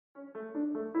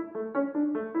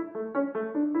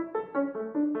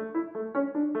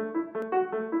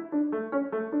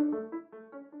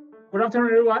Good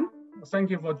afternoon, everyone. Thank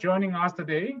you for joining us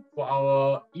today for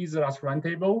our Ezra's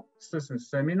Roundtable Systems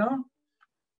Seminar.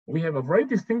 We have a very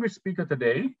distinguished speaker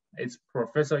today. It's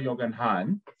Professor Juergen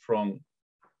Hahn from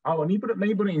our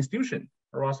neighboring institution,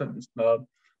 Rosen's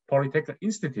Polytechnic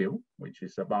Institute, which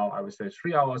is about, I would say,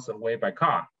 3 hours away by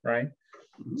car, right?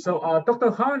 So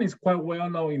Dr. Hahn is quite well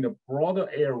known in the broader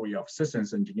area of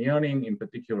systems engineering, in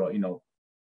particular,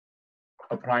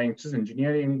 applying systems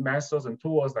engineering methods and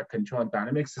tools that control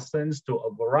dynamic systems to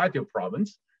a variety of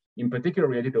problems, in particular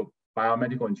related to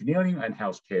biomedical engineering and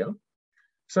healthcare.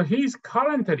 So he's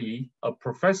currently a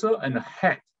professor and a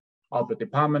head of the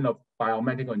Department of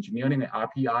Biomedical Engineering at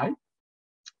RPI.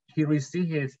 He received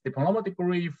his diploma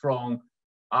degree from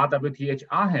RWTH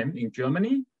Aachen in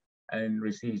Germany and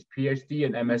received his PhD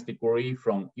and MS degree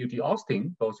from UT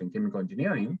Austin, both in chemical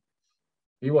engineering.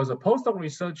 He was a postdoc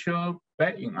researcher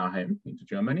back in Aachen, into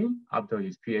Germany, after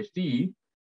his PhD,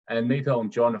 and later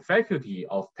on joined the faculty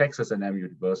of Texas A&M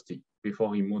University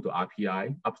before he moved to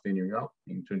RPI, upstate New York,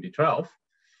 in 2012.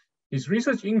 His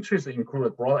research interests include a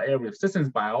broad area of systems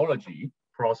biology,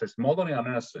 process modeling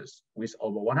analysis, with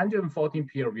over 114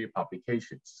 peer-reviewed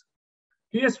publications.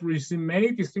 He has received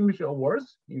many distinguished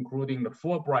awards, including the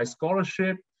Fulbright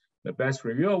Scholarship, the Best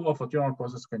Review Award for Journal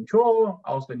Process Control,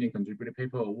 Outstanding Contributor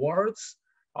Paper Awards,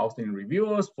 Outstanding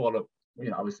Reviewers for the,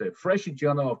 I would say, fresh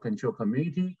journal of control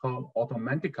community called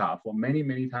Automatica for many,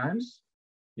 many times.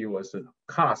 He was a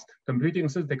CAST, Computing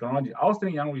System Technology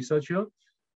Outstanding Young Researcher,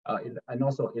 and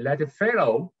also elected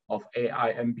fellow of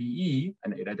AIMBE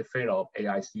and elected fellow of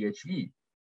AICHE.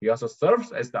 He also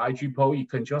serves as the IEEE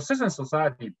Control Systems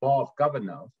Society Board of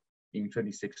Governors in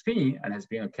 2016 and has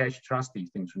been a cash trustee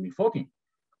since 2014.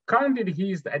 Currently,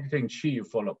 he is the editor-in-chief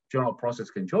for the Journal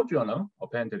Process Control Journal.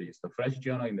 Apparently, it's the fresh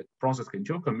journal in the process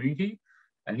control community.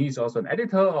 And he's also an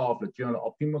editor of the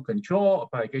Journal Optimal Control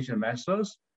Application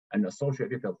Methods and associate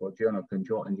editor for Journal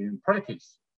Control Engineering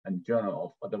Practice and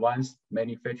Journal of Advanced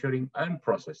Manufacturing and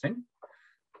Processing.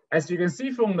 As you can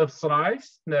see from the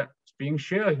slides that's being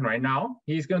shared right now,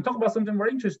 he's going to talk about something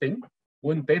very interesting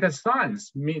when data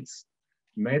science meets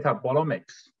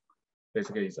metabolomics.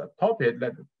 Basically, it's a topic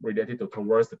that related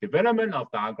towards the development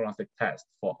of diagnostic tests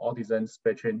for autism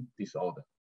spectrum disorder.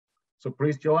 So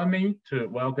please join me to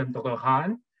welcome Dr.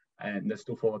 Hahn, and let's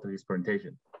look forward to his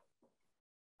presentation.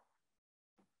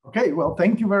 Okay, well,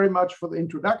 thank you very much for the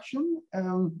introduction,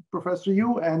 Professor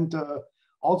Yu, and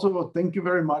also thank you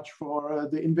very much for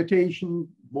the invitation,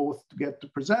 both to get to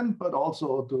present, but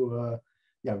also to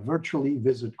virtually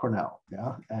visit Cornell.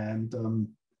 Yeah, and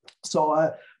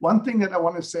so one thing that I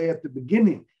want to say at the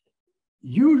beginning,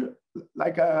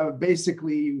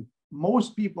 basically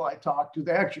most people I talk to,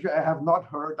 I have not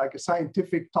heard like a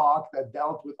scientific talk that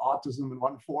dealt with autism in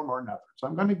one form or another. So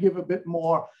I'm going to give a bit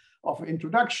more of an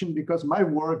introduction because my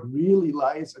work really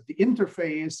lies at the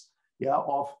interface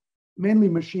of mainly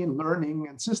machine learning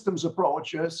and systems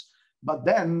approaches, but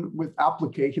then with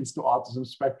applications to autism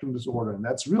spectrum disorder. And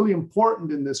that's really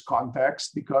important in this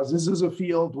context because this is a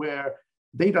field where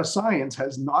data science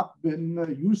has not been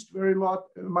used very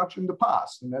much in the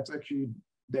past. And that's actually,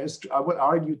 I would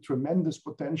argue, tremendous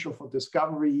potential for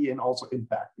discovery and also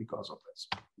impact because of this,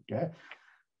 okay?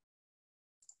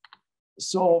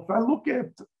 So if I look at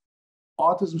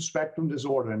autism spectrum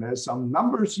disorder, and there's some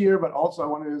numbers here, but also I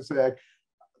wanted to say,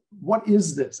 what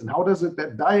is this and how does it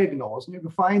get diagnosed? And you can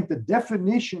find the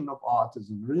definition of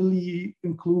autism really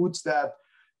includes that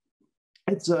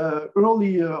it's an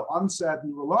early onset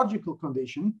neurological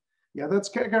condition. Yeah, that's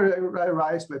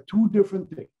characterized by two different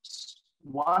things.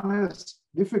 One is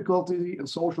difficulty in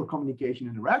social communication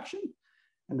interaction,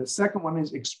 and the second one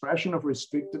is expression of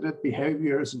restricted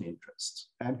behaviors and interests.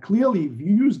 And clearly, if you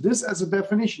use this as a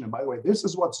definition, and by the way, this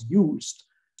is what's used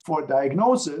for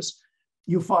diagnosis,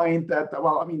 you find that,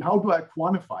 well, I mean, how do I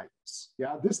quantify this?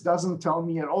 Yeah, this doesn't tell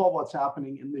me at all what's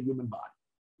happening in the human body.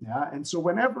 Yeah, and so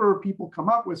whenever people come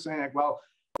up with saying, well,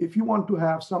 if you want to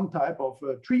have some type of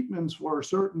treatments for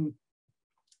certain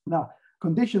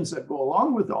conditions that go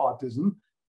along with autism,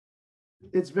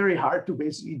 it's very hard to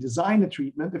basically design a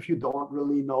treatment if you don't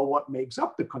really know what makes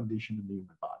up the condition in the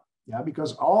human body. Yeah,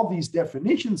 because all these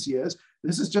definitions here,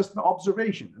 this is just an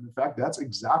observation. And in fact, that's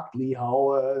exactly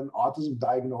how an autism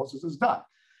diagnosis is done.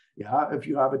 Yeah, if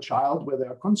you have a child where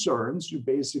there are concerns, you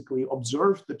basically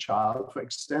observe the child for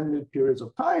extended periods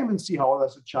of time and see how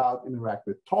does the child interact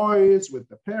with toys, with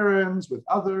the parents, with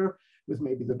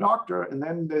maybe the doctor, and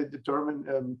then they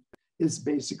determine is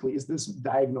this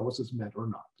diagnosis met or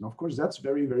not. And of course, that's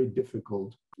very, very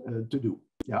difficult to do.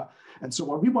 Yeah, and so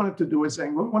what we wanted to do is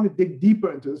saying, well, we want to dig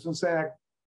deeper into this and say,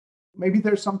 maybe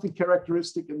there's something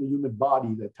characteristic in the human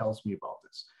body that tells me about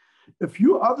this. A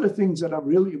few other things that are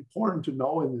really important to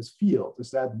know in this field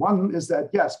is that one is that,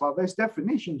 yes, while this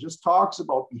definition just talks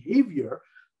about behavior,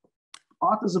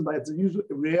 autism usually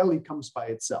rarely comes by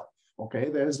itself. Okay,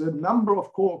 there's a number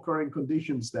of co-occurring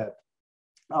conditions that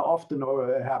are often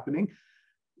happening.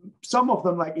 Some of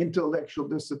them, like intellectual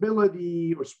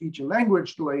disability or speech and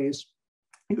language delays,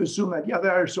 you assume that, yeah,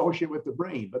 they're associated with the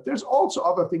brain. But there's also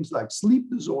other things like sleep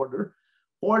disorder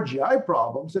or GI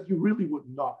problems that you really would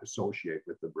not associate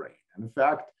with the brain. And in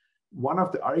fact, one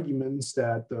of the arguments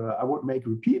that I would make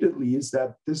repeatedly is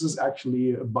that this is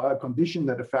actually a condition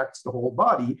that affects the whole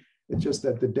body. It's just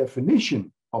that the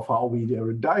definition of how we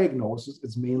diagnose it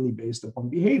is mainly based upon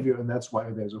behavior, and that's why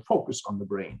there's a focus on the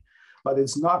brain. But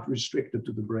it's not restricted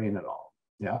to the brain at all.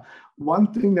 Yeah.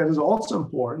 One thing that is also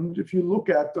important, if you look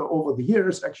at over the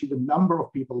years, actually the number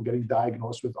of people getting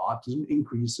diagnosed with autism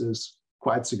increases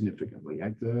quite significantly.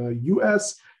 Like the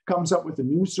US comes up with a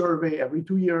new survey every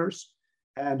 2 years.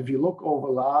 And if you look over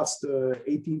the last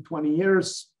 18, 20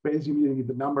 years, basically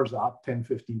the numbers are up 10,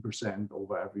 15%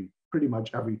 over pretty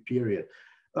much every period.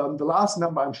 The last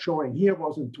number I'm showing here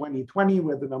was in 2020,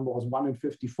 where the number was 1 in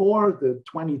 54. The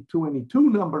 2022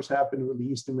 numbers have been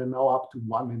released, and we're now up to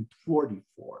 1 in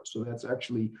 44. So that's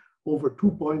actually over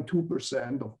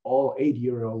 2.2% of all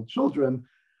 8-year-old children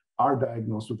are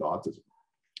diagnosed with autism.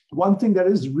 One thing that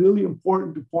is really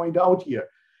important to point out here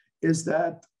is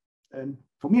that, and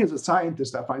for me as a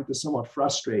scientist, I find this somewhat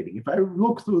frustrating. If I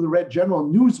look through the general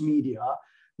news media,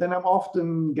 then I'm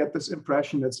often get this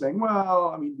impression that's saying,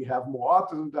 well, I mean, we have more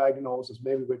autism diagnoses,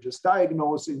 maybe we're just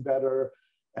diagnosing better.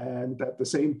 And at the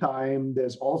same time,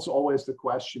 there's also always the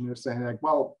question of saying like,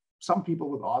 well, some people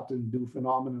with autism do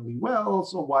phenomenally well,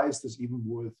 so why is this even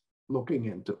worth looking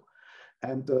into?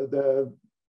 And the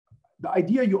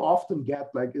idea you often get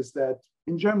like is that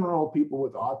in general, people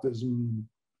with autism,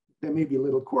 they may be a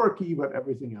little quirky, but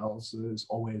everything else is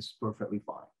always perfectly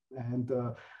fine. And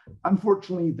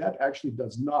unfortunately, that actually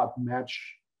does not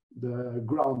match the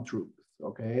ground truth,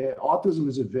 okay? Autism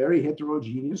is a very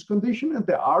heterogeneous condition, and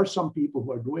there are some people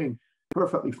who are doing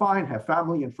perfectly fine, have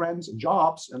family and friends and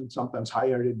jobs, and sometimes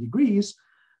higher degrees.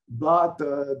 But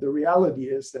the reality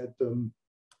is that,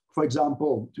 for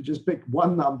example, to just pick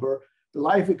one number, the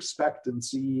life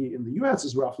expectancy in the US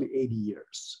is roughly 80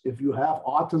 years. If you have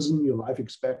autism, your life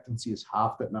expectancy is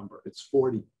half that number, it's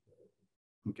 40,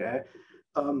 okay?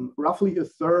 Roughly a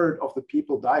third of the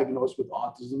people diagnosed with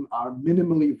autism are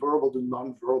minimally verbal to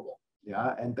nonverbal.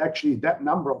 Yeah, and actually that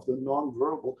number of the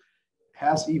nonverbal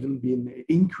has even been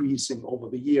increasing over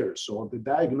the years. So the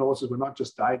diagnosis, we're not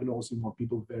just diagnosing more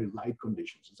people with very light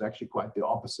conditions. It's actually quite the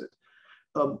opposite.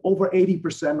 Over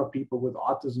 80% of people with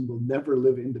autism will never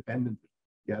live independently.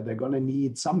 Yeah, they're going to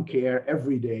need some care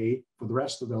every day for the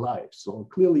rest of their lives. So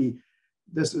clearly,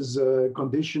 this is a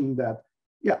condition that,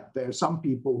 yeah, there are some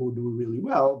people who do really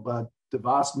well, but the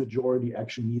vast majority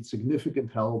actually need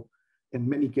significant help, in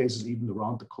many cases, even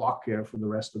around the clock care for the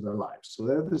rest of their lives. So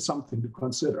that is something to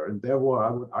consider. And therefore,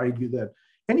 I would argue that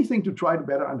anything to try to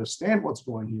better understand what's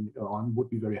going on would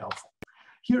be very helpful.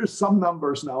 Here are some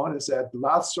numbers now, and it said the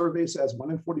last survey says 1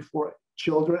 in 44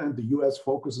 children, and the US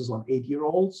focuses on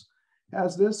 8-year-olds,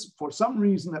 has this. For some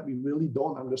reason that we really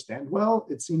don't understand well,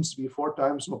 it seems to be 4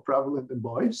 times more prevalent in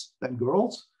boys than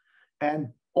girls. And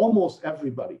almost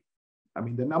everybody, I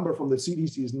mean, the number from the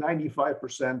CDC is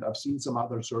 95%. I've seen some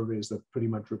other surveys that pretty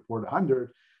much report 100,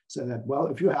 say that, well,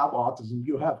 if you have autism,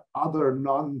 you have other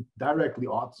non-directly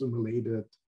autism-related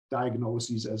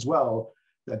diagnoses as well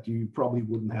that you probably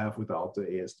wouldn't have without the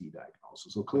ASD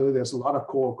diagnosis. So clearly there's a lot of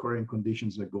co-occurring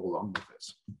conditions that go along with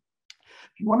this.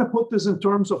 If you want to put this in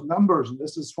terms of numbers, and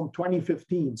this is from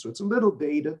 2015, so it's a little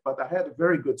dated, but I had a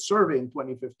very good survey in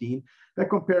 2015 that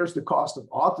compares the cost of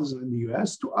autism in the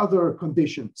US to other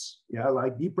conditions, yeah,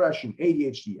 like depression,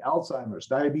 ADHD, Alzheimer's,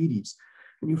 diabetes.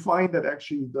 And you find that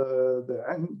actually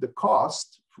the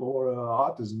cost for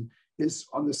autism is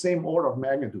on the same order of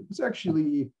magnitude. It's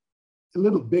actually a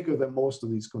little bigger than most of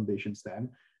these conditions then.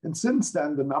 And since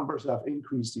then, the numbers have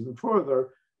increased even further.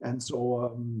 And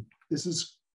so this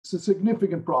is a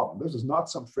significant problem. This is not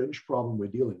some fringe problem we're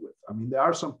dealing with. I mean, there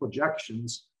are some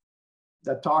projections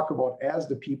that talk about as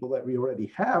the people that we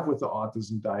already have with the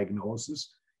autism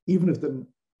diagnosis, even if the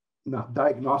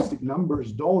diagnostic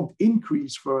numbers don't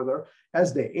increase further,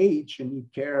 as they age and need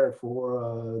care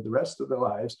for the rest of their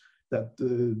lives, that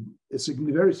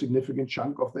a very significant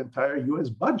chunk of the entire US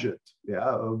budget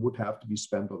would have to be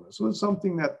spent on this. So it's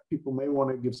something that people may want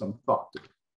to give some thought to.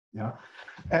 Yeah.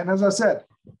 And as I said,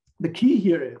 the key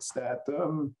here is that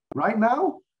right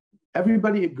now,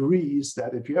 everybody agrees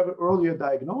that if you have an earlier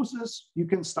diagnosis, you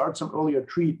can start some earlier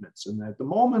treatments. And at the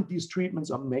moment, these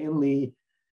treatments are mainly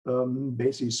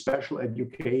basically special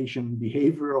education,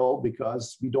 behavioral,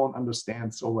 because we don't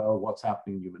understand so well what's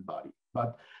happening in the human body.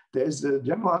 But there's a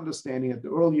general understanding that the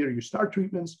earlier you start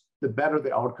treatments, the better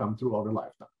the outcome throughout a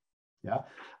lifetime. Yeah.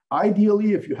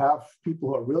 Ideally, if you have people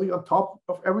who are really on top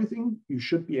of everything, you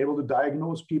should be able to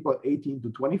diagnose people at 18 to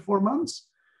 24 months.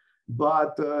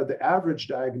 But the average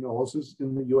diagnosis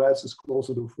in the US is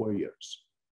closer to 4 years.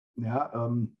 Yeah.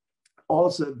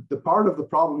 Also, the part of the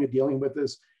problem you're dealing with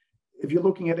is if you're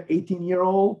looking at an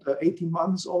 18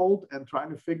 months old and trying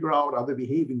to figure out are they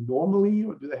behaving normally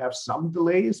or do they have some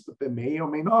delays, but they may or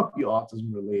may not be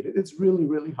autism related, it's really,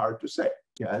 really hard to say.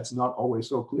 Yeah, it's not always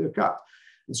so clear cut.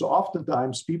 And so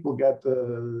oftentimes people get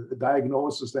a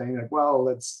diagnosis saying like, well,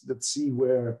 let's see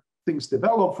where things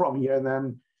develop from here. And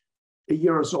then a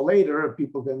year or so later,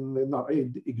 people can not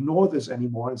ignore this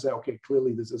anymore and say, okay,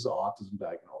 clearly this is an autism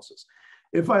diagnosis.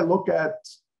 If I look at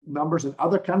numbers in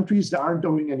other countries, they aren't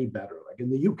doing any better. Like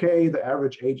in the UK, the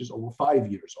average age is over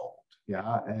 5 years old.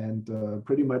 Yeah, and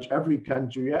pretty much every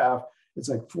country you have, it's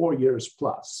like 4 years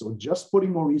plus. So just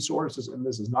putting more resources in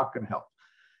this is not going to help.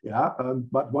 Yeah,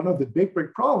 but one of the big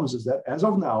problems is that as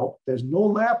of now, there's no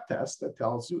lab test that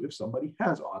tells you if somebody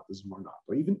has autism or not,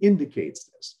 or even indicates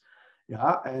this.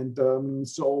 Yeah, and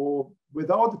so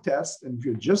without the test, and if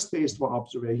you're just based on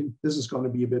observation, this is going to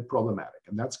be a bit problematic.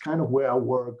 And that's kind of where our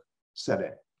work set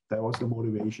in. That was the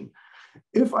motivation.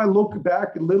 If I look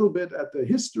back a little bit at the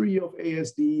history of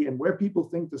ASD and where people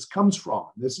think this comes from,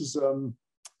 this is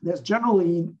there's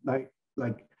generally like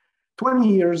 20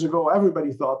 years ago,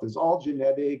 everybody thought it's all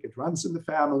genetic, it runs in the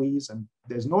families, and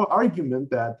there's no argument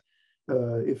that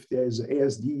if there's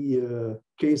ASD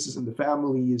cases in the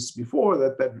families before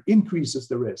that increases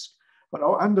the risk. But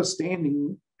our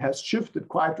understanding has shifted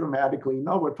quite dramatically.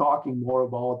 Now we're talking more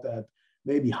about that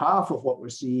maybe half of what we're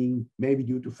seeing may be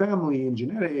due to family and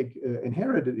genetic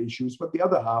inherited issues, but the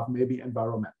other half may be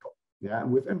environmental. Yeah,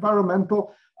 and with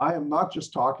environmental, I am not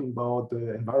just talking about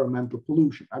the environmental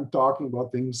pollution. I'm talking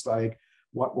about things like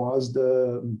what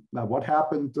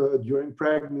happened during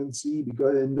pregnancy,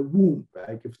 because in the womb,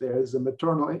 like if there is a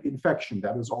maternal infection,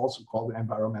 that is also called an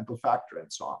environmental factor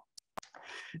and so on.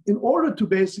 In order to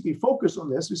basically focus on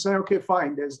this, we say, okay,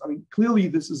 fine, clearly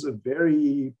this is a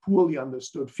very poorly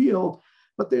understood field,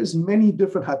 but there's many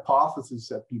different hypotheses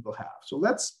that people have. So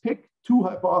let's pick two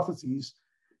hypotheses,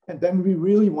 and then we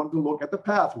really want to look at the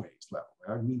pathways level.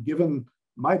 I mean, given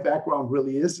my background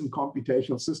really is in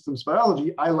computational systems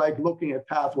biology, I like looking at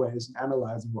pathways and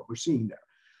analyzing what we're seeing there.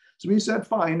 So we said,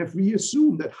 fine, if we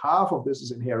assume that half of this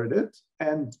is inherited,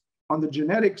 and on the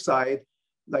genetic side,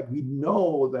 like we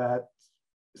know that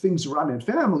things run in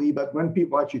family, but when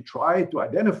people actually try to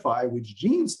identify which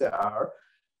genes there are,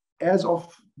 as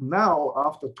of now,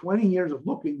 after 20 years of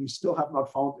looking, we still have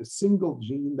not found a single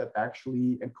gene that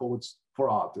actually encodes for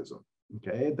autism.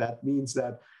 Okay, that means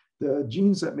that the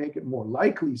genes that make it more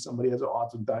likely somebody has an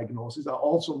autism diagnosis are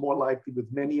also more likely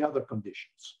with many other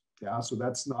conditions. Yeah, so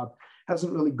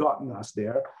hasn't really gotten us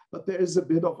there, but there is a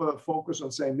bit of a focus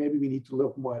on saying maybe we need to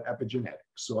look more at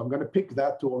epigenetics. So I'm going to pick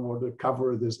that tool in order to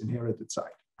cover this inherited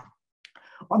side.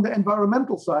 On the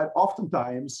environmental side,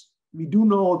 oftentimes we do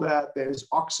know that there's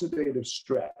oxidative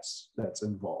stress that's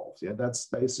involved. Yeah, that's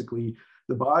basically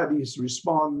the body's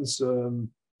response to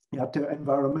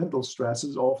environmental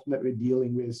stresses often that we're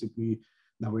dealing with.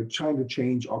 Now we're trying to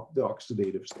change the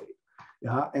oxidative state.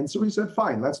 Yeah, and so we said,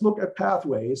 fine, let's look at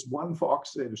pathways, one for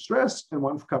oxidative stress and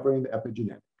one for covering the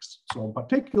epigenetics. So in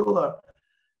particular,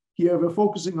 here we're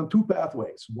focusing on two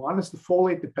pathways. One is the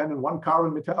folate-dependent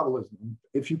one-carbon metabolism.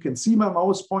 If you can see my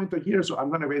mouse pointer here, so I'm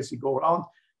going to basically go around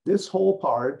this whole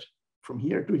part from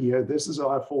here to here. This is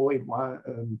our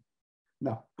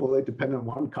folate-dependent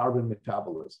one-carbon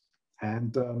metabolism.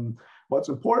 And what's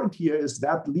important here is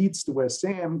that leads to where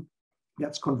SAM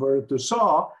gets converted to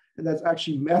SAW, and that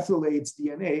actually methylates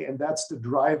DNA, and that's the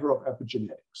driver of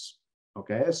epigenetics.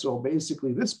 Okay, so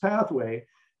basically this pathway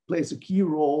plays a key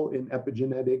role in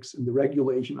epigenetics and the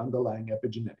regulation underlying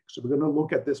epigenetics. So we're going to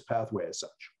look at this pathway as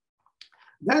such.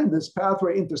 Then this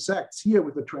pathway intersects here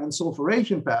with the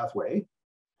transsulfuration pathway,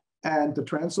 and the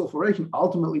transsulfuration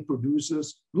ultimately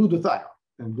produces glutathione.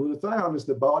 And glutathione is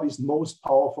the body's most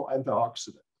powerful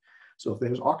antioxidant. So if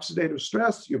there's oxidative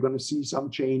stress, you're going to see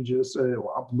some changes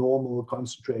or abnormal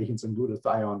concentrations in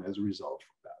glutathione as a result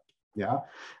from that. Yeah.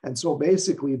 And so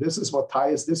basically, this is what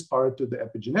ties this part to the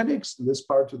epigenetics and this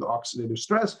part to the oxidative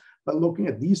stress by looking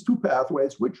at these two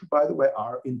pathways, which, by the way,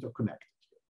 are interconnected.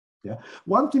 Yeah.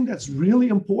 One thing that's really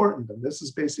important, and this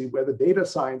is basically where the data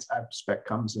science aspect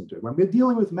comes into it. When we're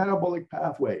dealing with metabolic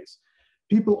pathways,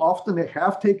 people often, they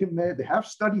have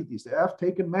studied these, they have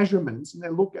taken measurements, and they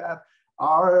look at,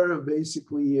 are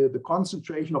basically the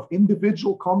concentration of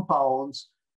individual compounds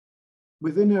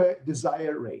within a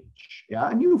desired range. Yeah,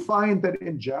 and you find that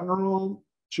in general,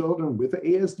 children with the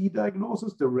ASD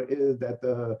diagnosis,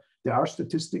 they are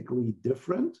statistically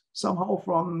different somehow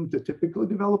from the typically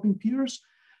developing peers.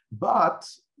 But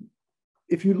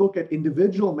if you look at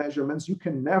individual measurements, you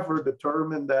can never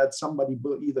determine that somebody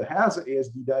either has an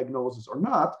ASD diagnosis or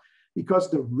not,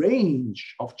 because the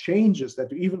range of changes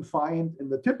that you even find in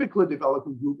the typically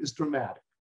developing group is dramatic.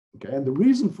 Okay, and the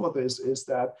reason for this is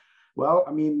that, well,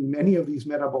 I mean, many of these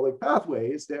metabolic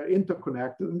pathways, they're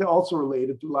interconnected, and they're also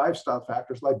related to lifestyle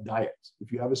factors like diet.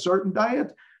 If you have a certain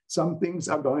diet, some things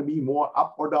are going to be more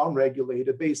up or down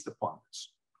regulated based upon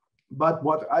this. But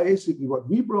what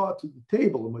we brought to the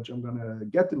table, which I'm going to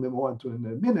get more into in a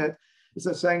minute, is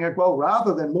that saying, like, well,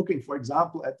 rather than looking, for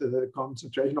example, at the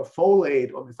concentration of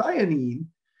folate or methionine,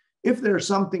 if there's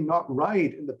something not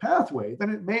right in the pathway, then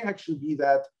it may actually be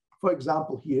that, for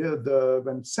example, here,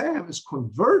 when SAM is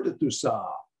converted to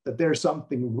SA, that there's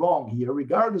something wrong here,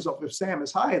 regardless of if SAM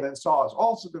is high, then SA is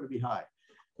also going to be high.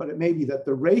 But it may be that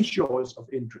the ratio is of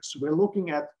interest. So we're looking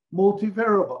at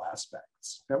multivariable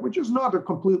aspects, which is not a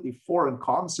completely foreign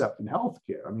concept in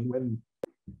healthcare. I mean,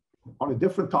 on a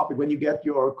different topic, when you get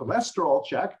your cholesterol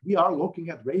checked, we are looking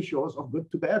at ratios of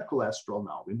good to bad cholesterol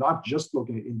now. We're not just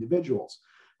looking at individuals.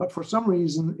 But for some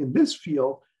reason in this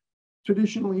field,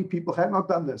 traditionally, people had not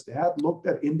done this. They had looked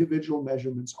at individual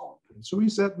measurements only. And so we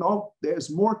said, no,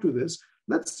 there's more to this.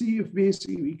 Let's see if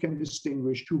basically we can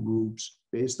distinguish two groups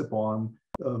based upon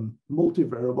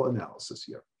multivariable analysis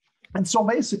here. And so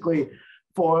basically,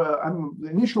 for the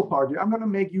initial part here, I'm going to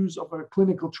make use of a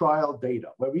clinical trial data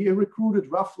where we recruited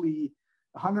roughly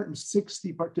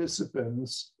 160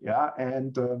 participants, yeah,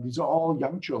 and these are all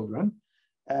young children,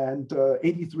 and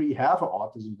 83 have an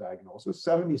autism diagnosis,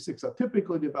 76 are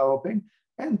typically developing,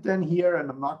 and then here, and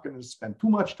I'm not going to spend too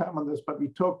much time on this, but we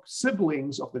took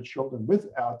siblings of the children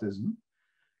with autism,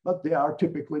 but they are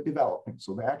typically developing.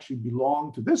 So they actually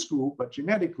belong to this group, but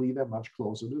genetically they're much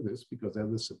closer to this because they're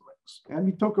the siblings. And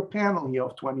we took a panel here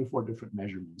of 24 different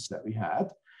measurements that we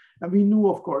had. And we knew,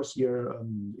 of course, here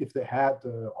if they had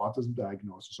autism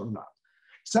diagnosis or not.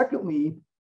 Secondly,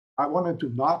 I wanted to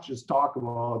not just talk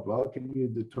about, well, can you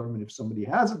determine if somebody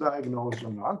has a diagnosis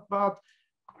or not, but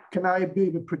can I be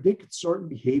able to predict certain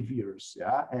behaviors?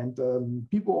 Yeah, and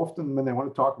people often, when they want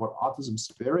to talk about autism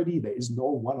severity, there is no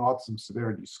one autism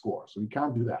severity score, so we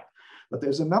can't do that. But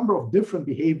there's a number of different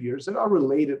behaviors that are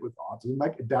related with autism,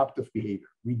 like adaptive behavior.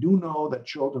 We do know that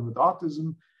children with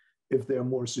autism, if they're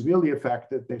more severely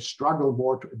affected, they struggle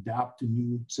more to adapt to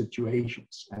new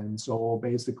situations. And so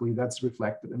basically that's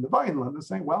reflected in the Vineland and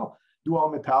saying, well, do our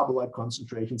metabolite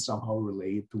concentrations somehow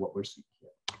relate to what we're seeing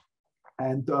here?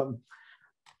 And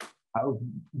I'll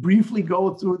briefly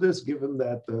go through this, given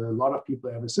that a lot of people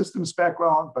have a systems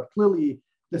background, but clearly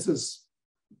this is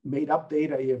made up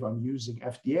data if I'm using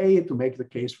FDA to make the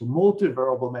case for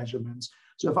multivariable measurements.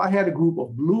 So if I had a group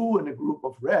of blue and a group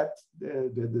of red,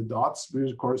 the dots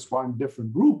will correspond to a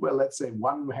different group, where let's say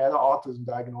one had an autism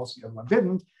diagnosis and one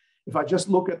didn't. If I just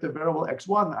look at the variable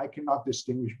X1, I cannot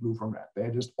distinguish blue from red.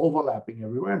 They're just overlapping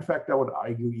everywhere. In fact, I would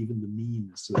argue even the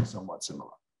mean is somewhat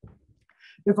similar.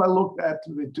 If I looked at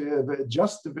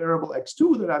just the variable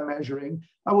X2 that I'm measuring,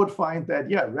 I would find that,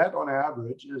 yeah, red on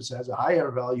average has a higher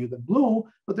value than blue,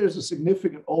 but there's a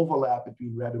significant overlap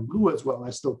between red and blue as well, and I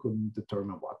still couldn't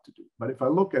determine what to do. But if I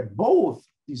look at both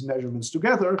these measurements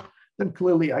together, then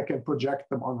clearly I can project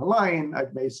them on a line. I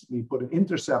basically put an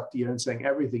intercept here and saying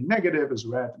everything negative is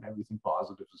red and everything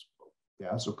positive is blue.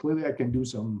 Yeah, so clearly I can do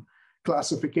some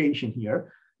classification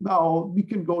here. Now, we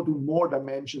can go to more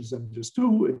dimensions than just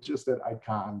two. It's just that I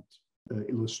can't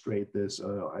illustrate this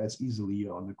as easily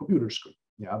on the computer screen.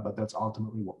 Yeah, but that's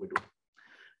ultimately what we're doing.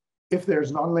 If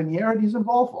there's nonlinearities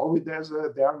involved,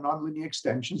 there are nonlinear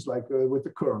extensions like with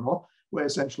the kernel, where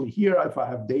essentially here, if I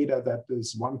have data that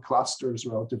this one cluster is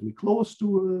relatively close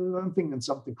to something and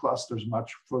something clusters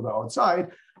much further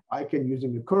outside, I can,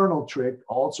 using the kernel trick,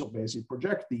 also basically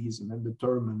project these and then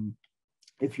determine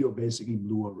if you're basically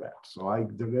blue or red. So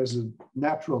there's a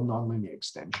natural nonlinear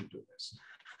extension to this.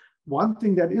 One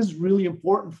thing that is really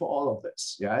important for all of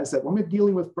this, yeah, is that when we're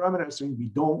dealing with parameters, we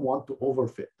don't want to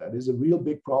overfit. That is a real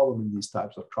big problem in these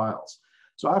types of trials.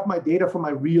 So I have my data from my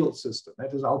real system.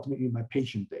 That is ultimately my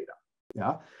patient data.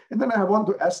 Yeah, and then I want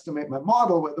to estimate my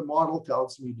model, where the model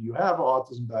tells me, do you have an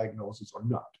autism diagnosis or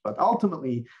not? But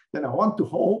ultimately, then I want to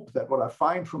hope that what I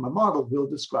find from a model will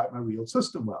describe my real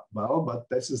system well. But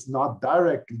this is not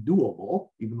directly doable,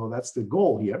 even though that's the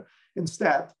goal here.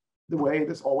 Instead, the way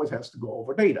this always has to go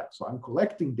over data. So I'm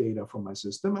collecting data from my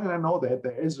system, and I know that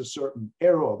there is a certain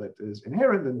error that is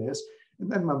inherent in this.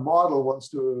 And then my model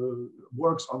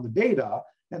works on the data.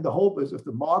 And the hope is if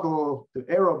the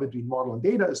error between model and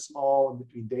data is small, and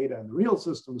between data and the real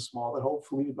system is small, that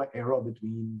hopefully my error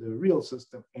between the real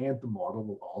system and the model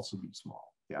will also be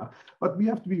small. Yeah, but we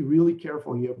have to be really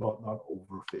careful here about not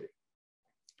overfitting.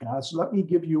 So let me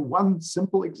give you one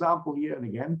simple example here. And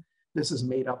again, this is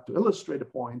made up to illustrate a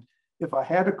point. If I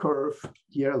had a curve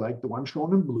here, like the one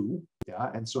shown in blue,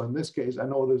 yeah, and so in this case, I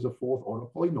know there's a fourth order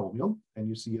polynomial, and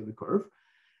you see the curve.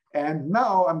 And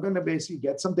now I'm going to basically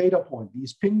get some data point,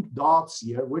 these pink dots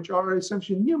here, which are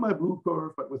essentially near my blue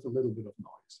curve, but with a little bit of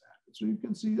noise added. So you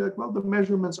can see that, well, the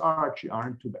measurements aren't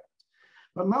too bad.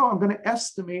 But now I'm going to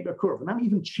estimate a curve, and I'm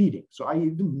even cheating. So I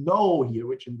even know here,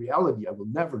 which in reality I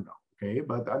will never know, okay?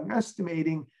 But I'm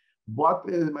estimating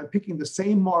am I picking the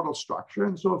same model structure.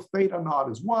 And so if theta naught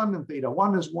is 1, and theta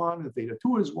 1 is 1, and theta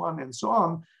 2 is 1, and so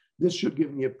on, this should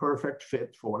give me a perfect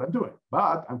fit for what I'm doing.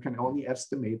 But I can only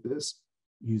estimate this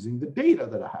using the data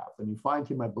that I have. And you find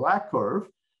here my black curve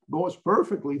goes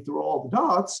perfectly through all the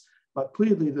dots, but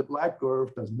clearly the black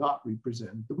curve does not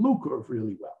represent the blue curve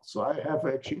really well. So I have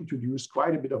actually introduced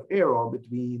quite a bit of error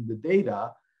between the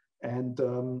data and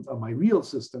my real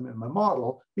system and my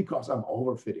model because I'm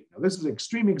overfitting. Now, this is an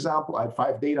extreme example. I had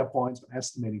 5 data points, I'm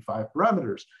estimating 5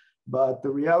 parameters. But the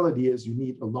reality is you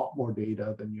need a lot more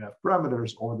data than you have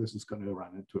parameters, or this is going to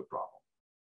run into a problem.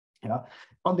 Yeah.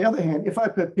 On the other hand, if I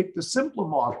pick the simpler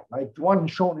model, like the one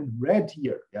shown in red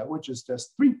here, yeah, which is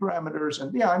just 3 parameters,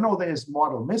 and yeah, I know there's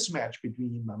model mismatch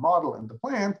between my model and the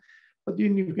plant, but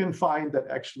then you can find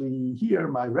that actually here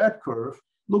my red curve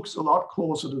looks a lot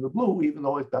closer to the blue, even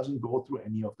though it doesn't go through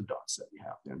any of the dots that we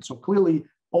have there. And so clearly,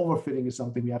 overfitting is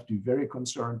something we have to be very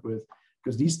concerned with,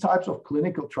 because these types of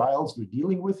clinical trials we're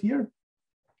dealing with here,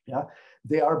 yeah,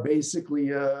 they are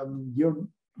basically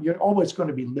you're always going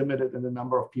to be limited in the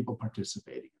number of people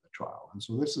participating in the trial. And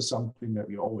so this is something that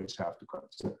we always have to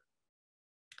consider.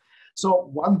 So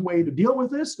one way to deal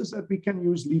with this is that we can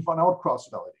use leave one out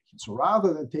cross-validation. So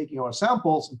rather than taking our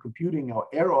samples and computing our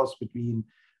errors between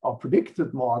our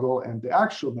predicted model and the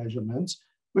actual measurements,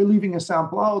 we're leaving a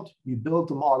sample out. We build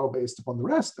the model based upon the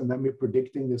rest, and then we're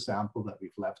predicting the sample that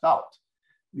we've left out.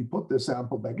 We put the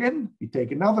sample back in, we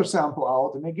take another sample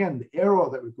out, and again, the error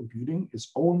that we're computing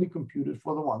is only computed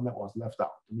for the one that was left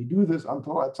out. And we do this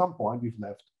until at some point we've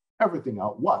left everything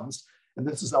out once, and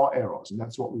this is our errors, and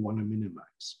that's what we want to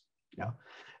minimize. Yeah.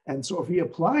 And so if we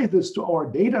apply this to our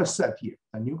data set here,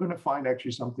 then you're going to find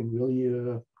actually something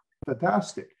really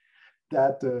fantastic.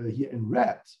 That here in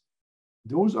red,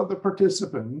 those are the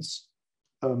participants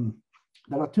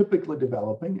that are typically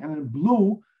developing, and in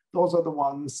blue, those are the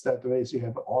ones that basically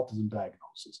have an autism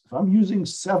diagnosis. If I'm using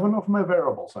 7 of my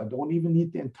variables, I don't even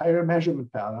need the entire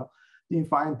measurement panel, then you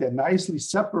find they nicely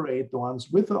separate the ones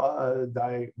with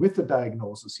the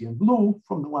diagnosis here in blue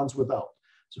from the ones without.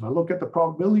 So if I look at the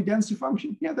probability density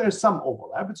function, yeah, there's some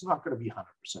overlap. It's not going to be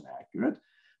 100% accurate,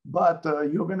 but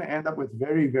you're going to end up with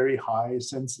very, very high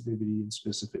sensitivity and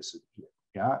specificity here.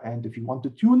 Yeah, and if you want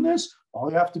to tune this,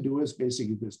 all you have to do is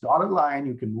basically this dotted line.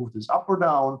 You can move this up or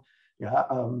down. Yeah,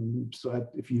 so that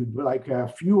if you like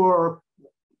have fewer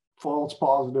false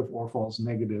positive or false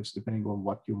negatives, depending on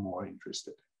what you're more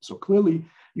interested in. So clearly,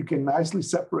 you can nicely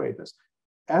separate this.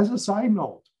 As a side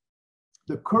note,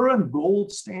 the current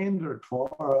gold standard for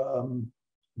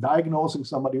diagnosing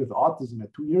somebody with autism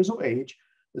at 2 years of age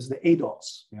is the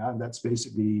ADOS. Yeah, and that's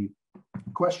basically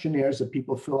questionnaires that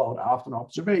people fill out after an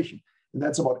observation. And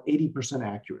that's about 80%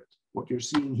 accurate. What you're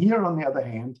seeing here, on the other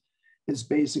hand, is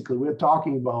basically, we're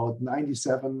talking about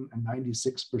 97 and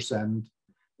 96%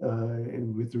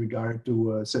 with regard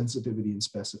to sensitivity and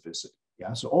specificity.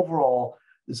 Yeah, so overall,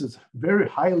 this is very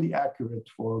highly accurate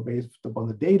based upon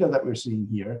the data that we're seeing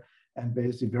here, and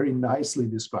basically very nicely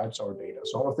describes our data.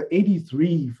 So out of the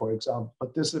 83, for example,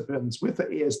 participants with the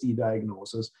ASD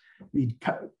diagnosis, we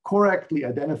correctly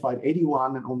identified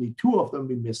 81, and only 2 of them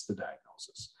we missed the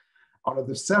diagnosis. Out of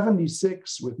the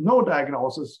 76 with no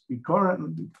diagnosis, we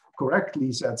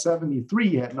correctly said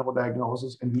 73 had no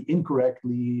diagnosis, and we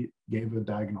incorrectly gave a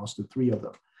diagnosis to 3 of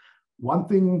them. One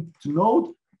thing to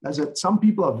note is that some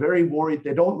people are very worried.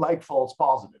 They don't like false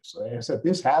positives. So they said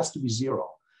this has to be 0.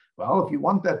 Well, if you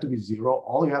want that to be 0,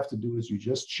 all you have to do is you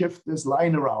just shift this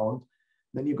line around.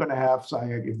 Then you're going to have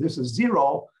saying, if this is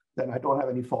 0, then I don't have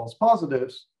any false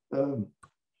positives.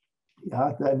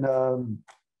 Yeah, then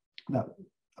no.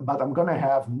 But I'm going to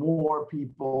have more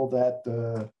people that,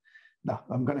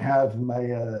 I'm going to have my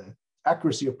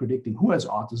accuracy of predicting who has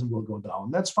autism will go down.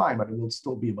 That's fine, but it will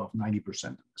still be above 90%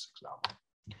 in this example.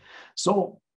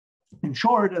 So in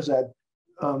short, is that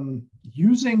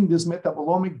using this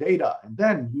metabolomic data and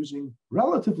then using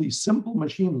relatively simple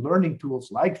machine learning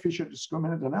tools like Fisher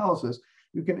discriminant analysis,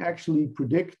 you can actually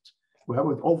predict, well,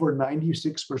 with over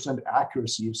 96%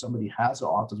 accuracy if somebody has an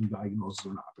autism diagnosis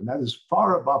or not. And that is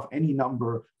far above any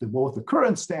number that both the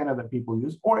current standard that people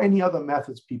use or any other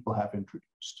methods people have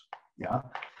introduced. Yeah.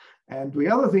 And the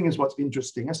other thing is what's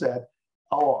interesting is that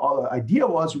our idea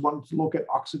was we wanted to look at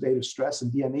oxidative stress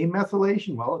and DNA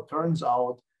methylation. Well, it turns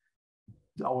out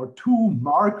our two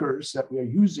markers that we are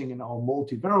using in our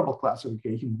multivariable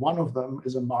classification, one of them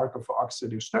is a marker for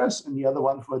oxidative stress and the other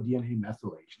one for DNA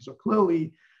methylation. So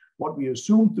clearly what we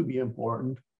assume to be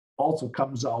important also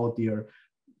comes out here.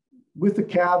 With the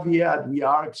caveat, we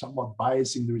are somewhat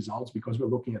biasing the results because we're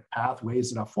looking at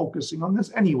pathways that are focusing on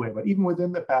this anyway, but even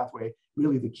within the pathway,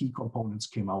 really the key components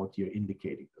came out here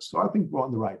indicating this. So I think we're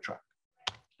on the right track.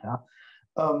 Yeah.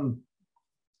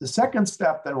 The second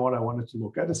step then what I wanted to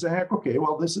look at is saying, okay,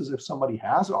 well, this is if somebody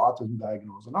has an autism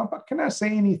diagnosis or not, but can I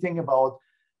say anything about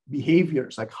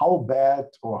behaviors, like how bad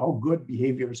or how good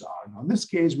behaviors are? Now, in this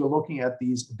case, we're looking at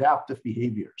these adaptive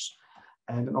behaviors.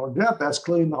 And in order to that, that's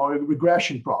clearly now a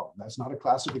regression problem. That's not a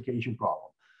classification problem.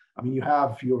 I mean, you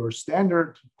have your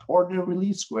standard ordinary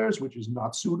least squares, which is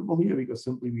not suitable here because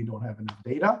simply we don't have enough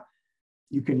data.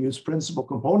 You can use principal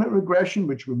component regression,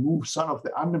 which removes some of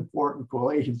the unimportant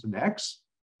correlations in X.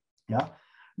 Yeah,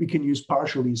 we can use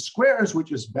partial least squares,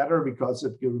 which is better because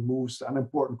it removes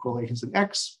unimportant correlations in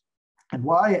X and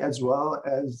Y, as well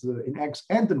as in X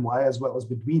and in Y, as well as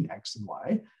between X and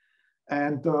Y.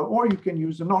 And or you can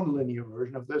use a nonlinear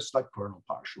version of this, like kernel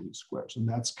partial least squares, and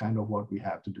that's kind of what we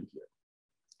have to do here.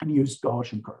 And use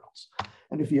Gaussian kernels.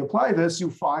 And if you apply this, you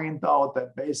find out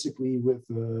that basically with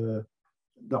the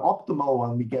optimal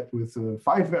one we get with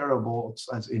 5 variables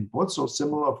as input, so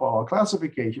similar for our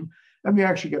classification, then we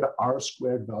actually get an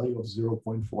R² value of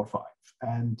 0.45.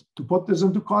 And to put this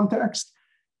into context,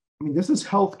 I mean, this is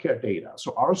healthcare data.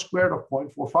 So R² of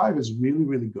 0.45 is really,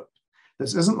 really good.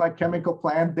 This isn't like chemical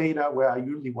plant data where I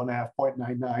usually want to have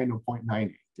 0.99 or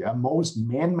 0.98. Yeah, most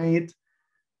man-made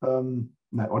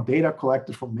or data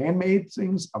collected from man-made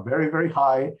things are very, very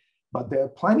high, but there are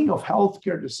plenty of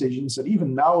healthcare decisions that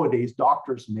even nowadays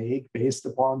doctors make based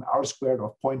upon R²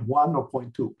 of 0.1 or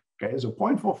 0.2. Okay, so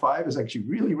 0.45 is actually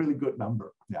really, really good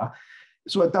number. Yeah,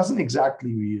 so it doesn't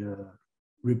exactly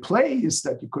replace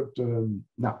that you could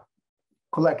now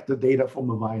collect the data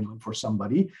from a violin for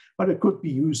somebody, but it could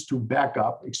be used to back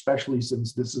up, especially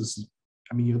since this is,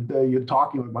 I mean, you're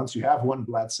talking about once you have one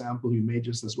blood sample, you may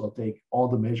just as well take all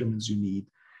the measurements you need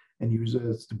and use it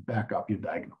to back up your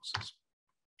diagnosis.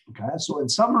 Okay, so in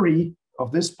summary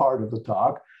of this part of the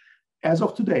talk, as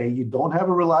of today, you don't have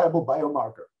a reliable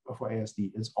biomarker for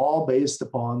ASD. It's all based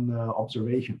upon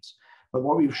observations. But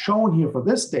what we've shown here for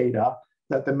this data,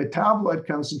 that the metabolite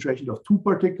concentration of 2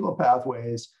 particular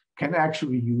pathways can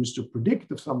actually be used to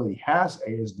predict if somebody has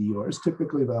ASD or is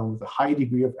typically done with a high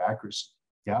degree of accuracy.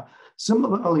 Yeah.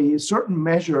 Similarly, certain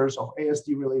measures of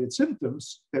ASD-related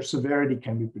symptoms, their severity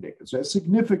can be predicted. So there's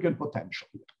significant potential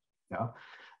here.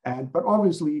 Yeah. But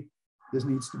obviously, this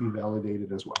needs to be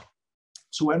validated as well.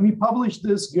 So when we published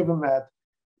this, given that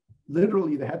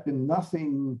literally there had been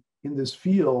nothing in this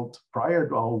field prior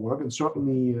to our work, and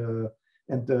certainly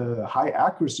at the high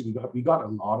accuracy we got a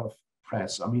lot of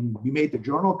press. I mean, we made the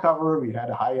journal cover, we had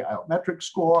a high metric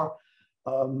score.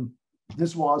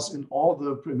 This was in all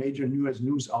the major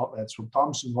news outlets from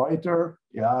Thomson Reuters,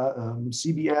 yeah,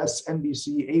 CBS,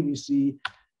 NBC, ABC,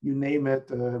 you name it.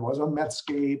 It was on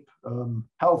Medscape,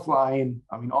 Healthline.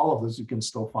 I mean, all of this you can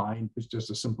still find. It's just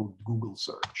a simple Google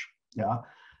search, yeah.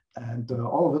 And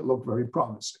all of it looked very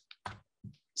promising.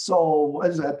 So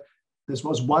as that, this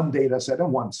was one data set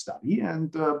and one study, and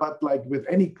but like with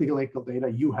any clinical data,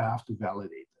 you have to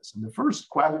validate this. And the first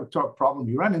problem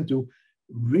you run into,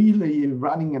 really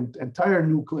running an entire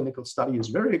new clinical study is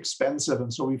very expensive,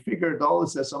 and so we figured, oh,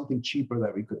 is there something cheaper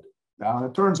that we could do? And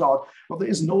it turns out, well, there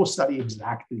is no study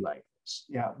exactly like this.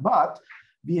 Yeah, but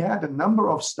we had a number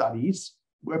of studies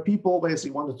where people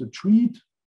basically wanted to treat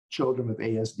children with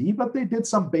ASD, but they did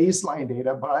some baseline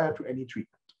data prior to any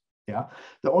treatment. Yeah,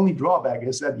 the only drawback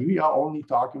is that we are only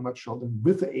talking about children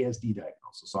with the ASD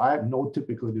diagnosis. So I have no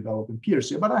typically developing peers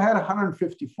here, but I had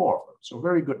 154 of them, so a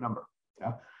very good number.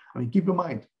 Yeah, I mean, keep in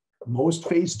mind, most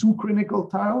phase 2 clinical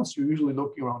trials, you're usually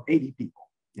looking around 80 people.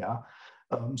 Yeah,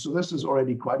 so this is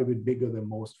already quite a bit bigger than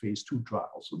most phase 2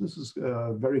 trials. So this is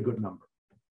a very good number.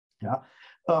 Yeah.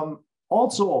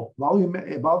 Also,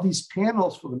 while these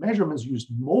panels for the measurements used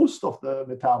most of the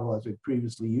metabolites we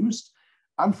previously used,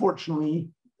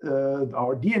 unfortunately,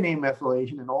 our DNA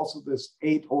methylation and also this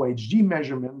 8-OHG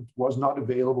measurement was not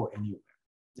available anywhere.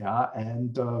 Yeah,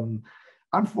 and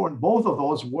unfortunately, both of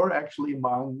those were actually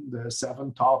among the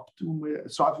seven top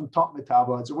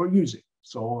metabolites that we're using.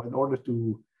 So in order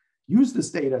to use this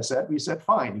data set, we said,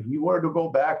 fine, if we were to go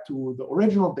back to the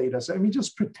original data set, we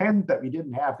just pretend that we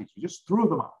didn't have these, we just threw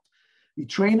them out. We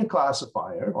train a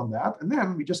classifier on that, and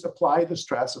then we just apply this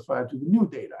classifier to the new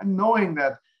data. And knowing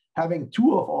that having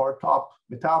two of our top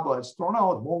metabolites thrown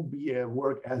out won't be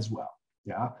work as well.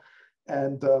 Yeah,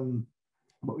 and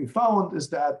what we found is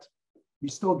that we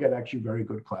still get actually very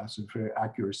good classifier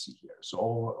accuracy here.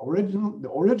 So the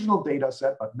original data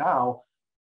set, but now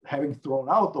having thrown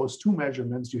out those two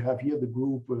measurements, you have here the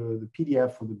group, the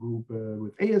PDF for the group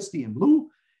with ASD in blue.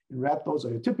 In red, those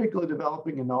are typically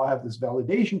developing, and now I have this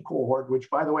validation cohort, which,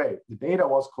 by the way, the data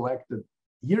was collected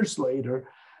years later.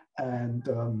 And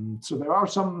so there are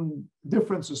some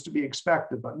differences to be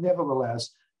expected, but nevertheless,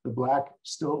 the black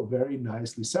still very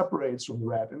nicely separates from the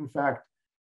red. In fact,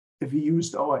 if we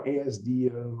used our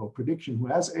ASD or prediction who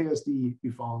has ASD, we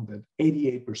found that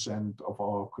 88% of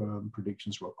our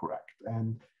predictions were correct.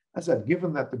 And as I said,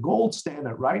 given that the gold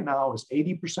standard right now is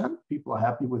 80%, people are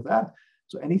happy with that.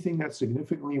 So anything that's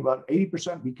significantly about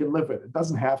 80%, we can live with. It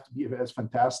doesn't have to be as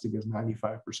fantastic as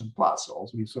 95% plus.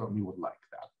 Also, we certainly would like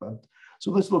that. But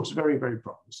so this looks very, very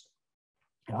promising.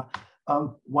 Yeah.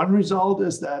 One result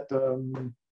is that,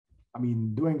 I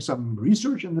mean, doing some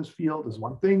research in this field is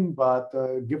one thing, but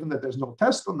given that there's no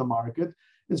test on the market,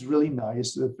 it's really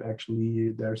nice if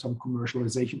actually there's some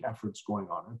commercialization efforts going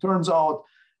on. It turns out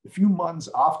a few months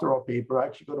after our paper, I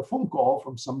actually got a phone call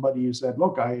from somebody who said,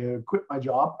 look, I quit my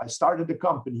job. I started a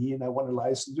company and I want to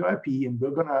license your IP, and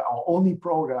our only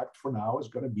product for now is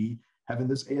going to be having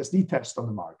this ASD test on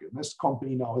the market. And this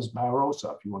company now is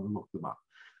Biorosa, if you want to look them up.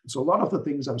 So a lot of the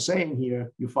things I'm saying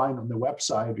here, you find on the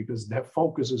website because their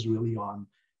focus is really on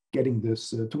getting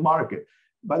this to market.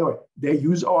 By the way, they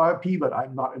use our IP, but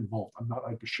I'm not involved. I'm not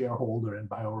like a shareholder in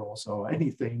Biorosa or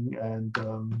anything. And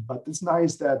but it's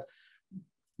nice that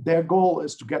their goal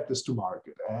is to get this to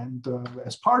market. And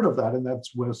as part of that, and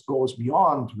that's what goes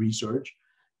beyond research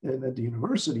at the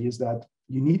university, is that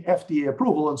you need FDA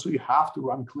approval. And so you have to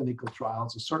run clinical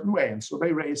trials a certain way. And so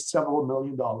they raised several $1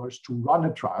 million to run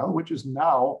a trial, which is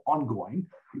now ongoing.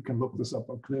 You can look this up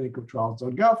on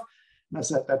clinicaltrials.gov. And I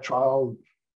said that trial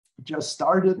just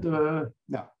started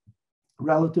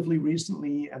relatively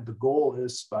recently. And the goal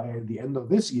is by the end of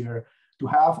this year to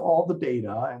have all the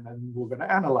data. And then we're going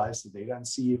to analyze the data and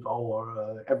see if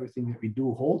our everything that we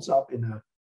do holds up in a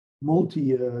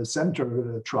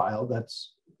multi-center trial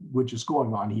which is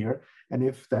going on here. And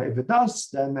if it does,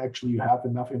 then actually you have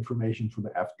enough information for the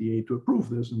FDA to approve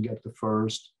this and get the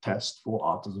first test for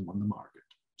autism on the market.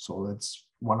 So that's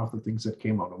one of the things that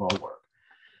came out of our work.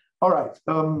 All right,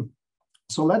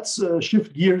 so let's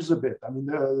shift gears a bit. I mean,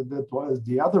 that was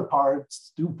the other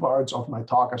parts, two parts of my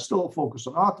talk are still focused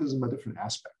on autism, but different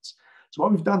aspects. So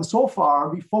what we've done so far,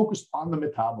 we focused on the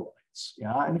metabolites.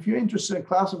 Yeah, and if you're interested in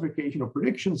classification or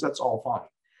predictions, that's all fine.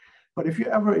 But if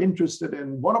you're ever interested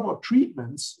in what about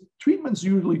treatments, treatments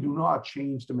usually do not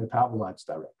change the metabolites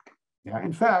directly. Yeah,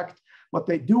 in fact, what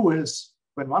they do is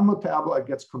when one metabolite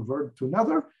gets converted to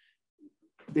another,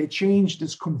 they change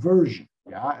this conversion.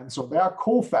 Yeah, and so there are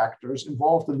cofactors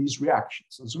involved in these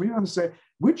reactions. And so we want to say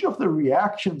which of the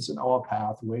reactions in our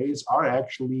pathways are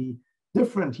actually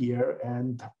different here,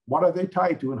 and what are they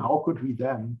tied to, and how could we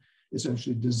then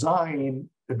essentially design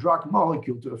a drug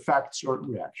molecule to affect certain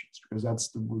reactions, because that's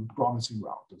the promising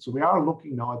route. And so we are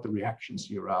looking now at the reactions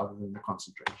here rather than the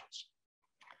concentrations.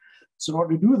 So in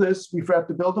order to do this, we've had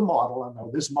to build a model. And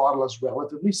now this model is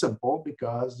relatively simple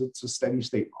because it's a steady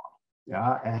state model.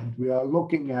 Yeah, and we are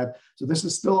looking at, so this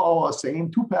is still our same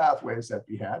two pathways that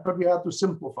we had, but we had to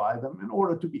simplify them in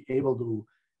order to be able to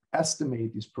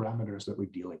estimate these parameters that we're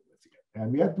dealing with here.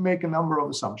 And we had to make a number of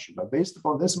assumptions, but based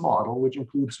upon this model, which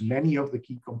includes many of the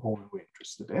key components we're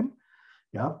interested in,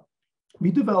 yeah,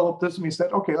 we developed this and we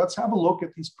said, okay, let's have a look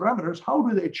at these parameters. How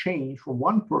do they change from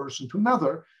one person to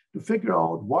another to figure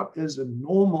out what is a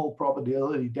normal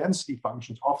probability density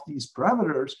functions of these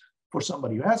parameters for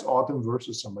somebody who has autism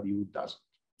versus somebody who doesn't.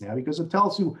 Yeah, because it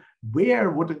tells you where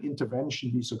would an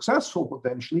intervention be successful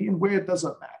potentially and where it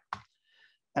doesn't matter.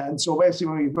 And so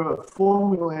basically we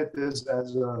formulate this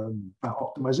as an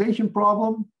optimization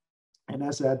problem. And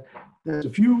as I said, there's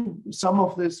some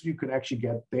of this you can actually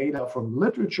get data from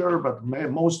literature, but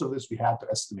most of this we had to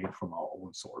estimate from our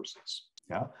own sources.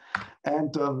 Yeah,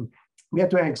 and we had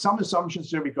to make some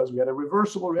assumptions here because we had a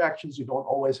reversible reactions. You don't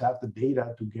always have the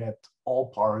data to get all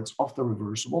parts of the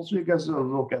reversible. So you guys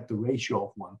look at the ratio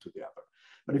of one to the other.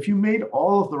 But if you made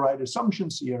all of the right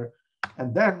assumptions here,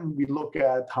 and then we look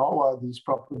at how are these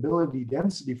probability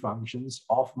density functions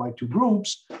of my two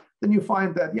groups, then you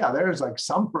find that, yeah, there's like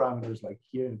some parameters like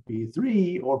here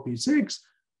P3 or P6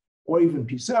 or even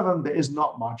P7, there is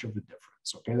not much of a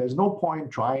difference. Okay, there's no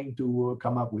point trying to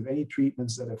come up with any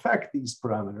treatments that affect these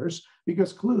parameters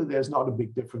because clearly there's not a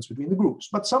big difference between the groups.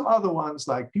 But some other ones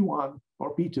like P1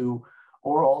 or P2,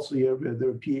 or also here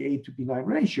the P8 to P9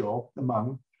 ratio,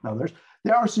 among others,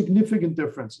 there are significant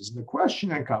differences. And the question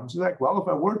then comes like, well, if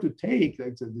I were to take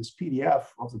this PDF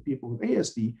of the people with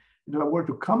ASD, and if I were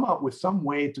to come up with some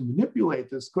way to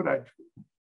manipulate this, could I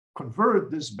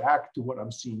convert this back to what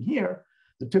I'm seeing here,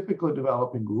 the typical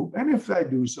developing group? And if I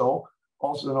do so,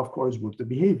 also then of course would the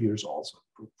behaviors also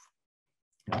improve?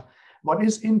 Yeah. What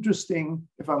is interesting,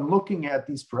 if I'm looking at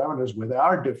these parameters where there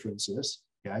are differences,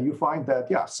 yeah, you find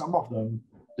that, yeah, some of them,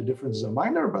 the differences are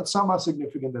minor, but some are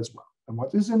significant as well. And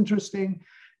what is interesting,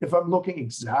 if I'm looking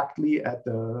exactly at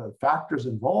the factors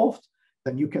involved,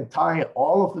 then you can tie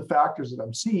all of the factors that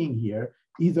I'm seeing here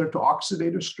either to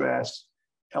oxidative stress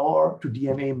or to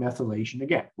DNA methylation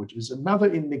again, which is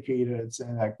another indicator that's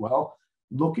saying like, well,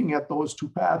 looking at those two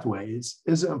pathways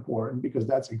is important because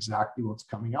that's exactly what's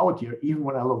coming out here, even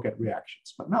when I look at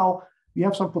reactions. But now we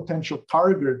have some potential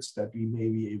targets that we may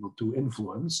be able to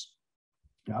influence.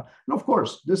 Yeah, and of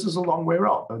course, this is a long way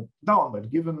down,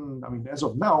 but given, I mean, as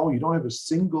of now, you don't have a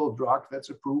single drug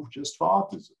that's approved just for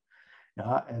autism.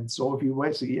 Yeah, and so if you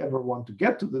basically ever want to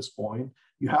get to this point,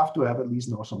 you have to have at least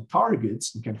now some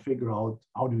targets and can figure out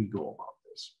how do we go about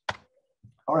this.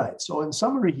 All right, so in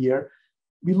summary here,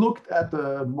 we looked at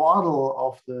the model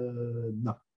of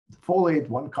the folate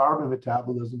 1-carbon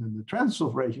metabolism and the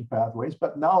transsulfuration pathways,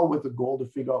 but now with the goal to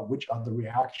figure out which are the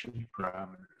reaction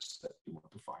parameters that you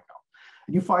want to find out.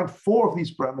 And you find 4 of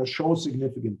these parameters show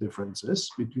significant differences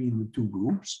between the two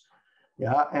groups.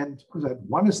 Yeah, and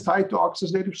one is tied to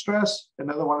oxidative stress,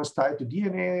 another one is tied to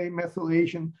DNA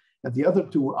methylation, and the other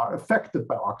 2 are affected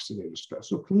by oxidative stress.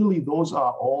 So clearly those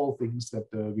are all things that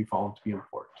we found to be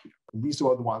important here. And these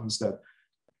are the ones that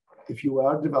if you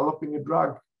are developing a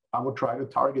drug, I would try to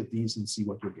target these and see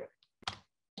what you're getting.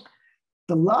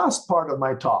 The last part of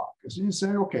my talk is you say,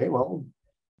 okay, well,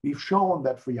 we've shown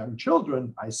that for young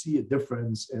children, I see a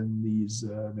difference in these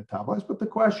metabolites, but the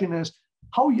question is,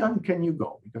 how young can you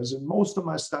go? Because in most of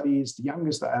my studies, the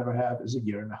youngest I ever have is 1.5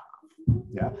 years.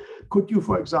 Yeah. Could you,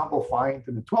 for example, find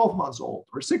in a 12 months old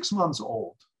or 6 months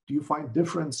old, do you find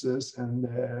differences in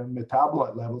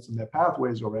metabolite levels in their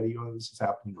pathways already, or this is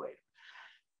happening later?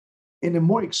 In a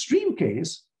more extreme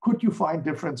case, could you find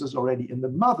differences already in the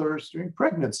mothers during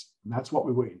pregnancy? And that's what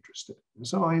we were interested in.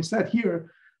 So instead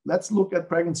here, let's look at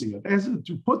pregnancy.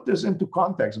 To put this into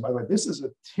context, and by the way, this is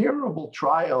a terrible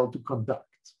trial to conduct.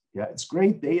 Yeah, it's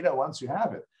great data once you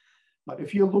have it. But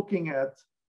if you're looking at,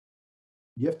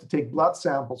 you have to take blood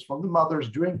samples from the mothers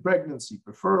during pregnancy,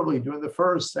 preferably during the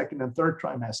 1st, 2nd, and 3rd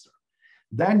trimester.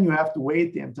 Then you have to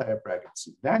wait the entire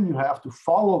pregnancy. Then you have to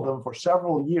follow them for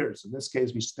several years. In this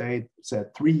case, we said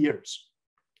 3 years.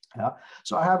 Yeah?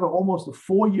 So I have almost a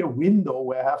 4-year window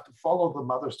where I have to follow the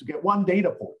mothers to get one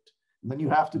data point. And then you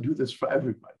have to do this for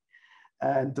everybody.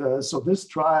 And so this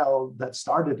trial that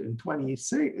started in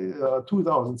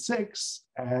 2006,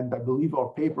 and I believe our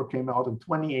paper came out in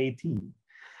 2018.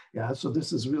 Yeah, so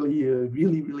this is really,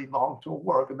 really long-term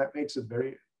work, and that makes it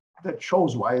that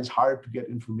shows why it's hard to get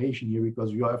information here,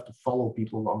 because you have to follow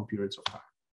people long periods of time.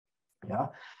 Yeah.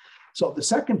 So the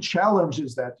second challenge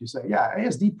is that you say, yeah,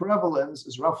 ASD prevalence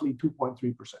is roughly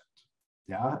 2.3%.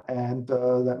 Yeah, and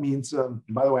that means,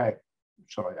 by the way,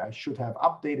 sorry, I should have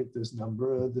updated this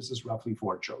number. This is roughly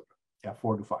 4 children. Yeah,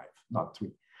 4 to 5, not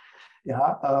 3.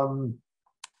 Yeah,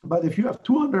 but if you have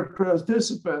 200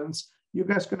 participants, you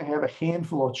guys going to have a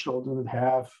handful of children that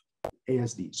have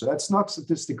ASD. So that's not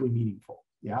statistically meaningful.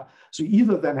 Yeah. So you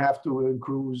either then have to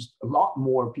include a lot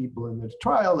more people in the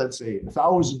trial, let's say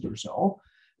 1,000 or so,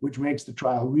 which makes the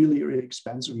trial really, really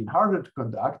expensive and harder to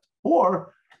conduct,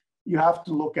 or you have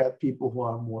to look at people who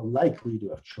are more likely to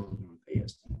have children with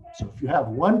ASD. So if you have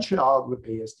 1 child with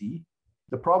ASD,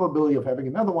 the probability of having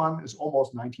another one is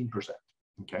almost 19%.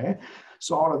 Okay,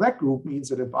 so out of that group means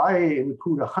that if I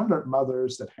recruit 100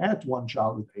 mothers that had 1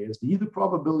 child with ASD, the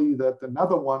probability that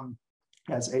another one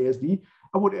has ASD,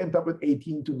 I would end up with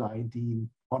 18 to 19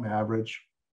 on average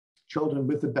children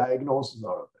with the diagnosis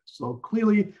out of it. So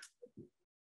clearly,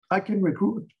 I can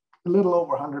recruit a little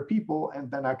over 100 people, and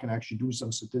then I can actually do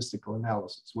some statistical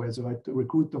analysis. Whereas if I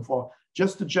recruit them for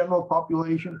just the general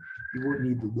population, you would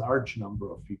need a large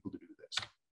number of people to do this.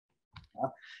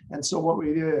 And so what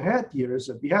we had here is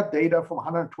that we had data from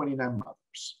 129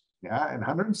 mothers. Yeah, and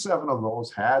 107 of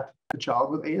those had a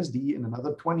child with ASD and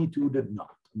another 22 did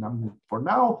not. And for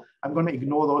now, I'm going to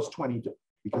ignore those 22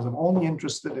 because I'm only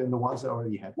interested in the ones that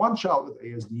already had one child with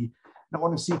ASD. And I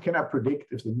want to see, can I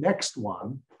predict if the next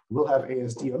one will have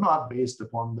ASD or not based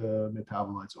upon the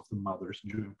metabolites of the mothers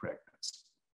during pregnancy.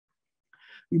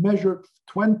 We measured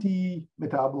 20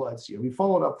 metabolites here. We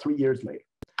followed up 3 years later.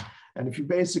 And if you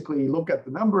basically look at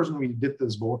the numbers, and we did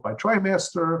this both by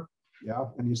trimester, yeah,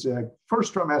 and you say,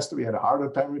 first trimester, we had a harder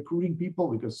time recruiting people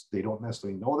because they don't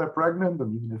necessarily know they're pregnant,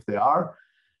 and even if they are,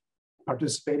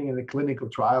 participating in a clinical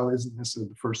trial isn't necessarily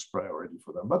the first priority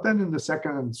for them. But then in the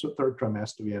second and third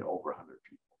trimester, we had over 100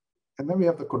 people. And then we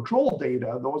have the control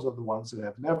data. Those are the ones that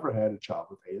have never had a child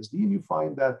with ASD. And you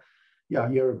find that, yeah,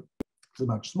 here it's a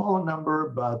much smaller number,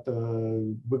 but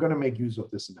we're going to make use of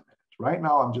this in a minute. Right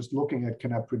now, I'm just looking at,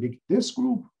 can I predict this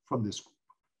group from this group?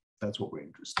 That's what we're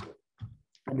interested in.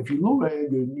 And if you look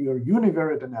at your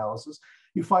univariate analysis,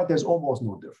 you find there's almost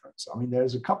no difference. I mean,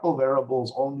 there's a couple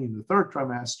variables only in the third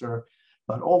trimester,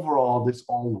 but overall, this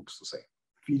all looks the same.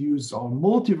 If you use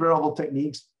multivariable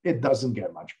techniques, it doesn't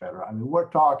get much better. I mean, we're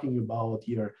talking about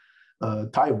here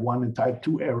type 1 and type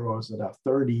 2 errors that are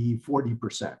 30,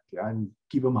 40%. Yeah? And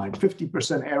keep in mind,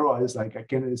 50% error is like,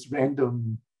 it's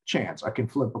random chance. I can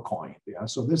flip a coin. Yeah?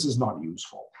 So this is not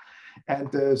useful.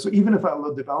 And so even if I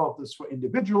will develop this for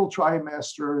individual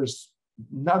trimesters,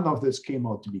 none of this came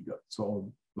out to be good.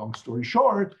 So long story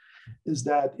short is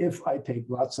that if I take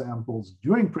blood samples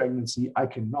during pregnancy, I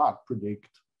cannot predict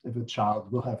if a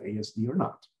child will have ASD or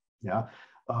not. Yeah,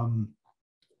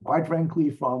 quite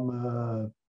frankly,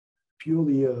 from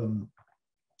purely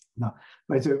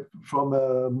from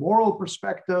a moral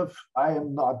perspective, I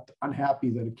am not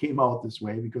unhappy that it came out this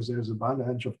way because there's a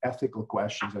bunch of ethical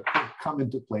questions that could come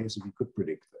into place if you could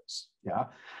predict this. Yeah.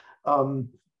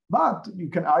 But you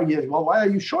can argue, well, why are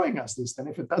you showing us this then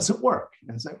if it doesn't work?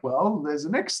 And it's like, well, there's a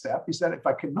next step. He said, if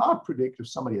I cannot predict if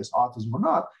somebody has autism or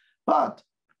not, but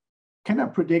can I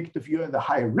predict if you're in the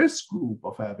high risk group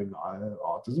of having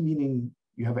autism, meaning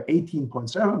you have an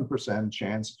 18.7%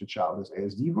 chance that your child has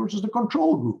ASD versus the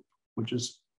control group, which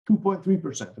is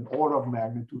 2.3%, an order of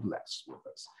magnitude less with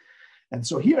us. And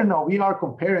so here now we are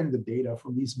comparing the data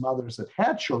from these mothers that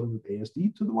had children with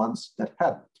ASD to the ones that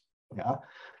hadn't. Yeah.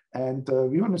 And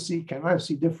we want to see, can I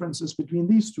see differences between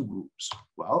these two groups?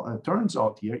 Well, it turns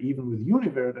out here, even with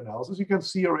univariate analysis, you can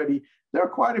see already there are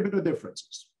quite a bit of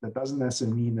differences. That doesn't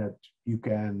necessarily mean that you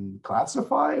can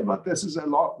classify, but this is a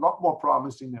lot more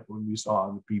promising than what we saw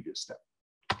in the previous step.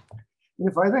 And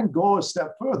if I then go a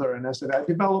step further, and I said, I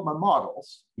developed my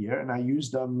models here, and I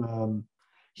use them,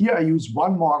 here I use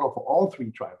one model for all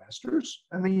 3 trimesters,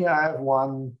 and then I have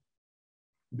one,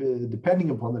 depending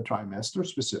upon the trimester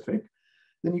specific,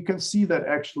 then you can see that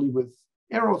actually with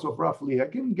errors of roughly, I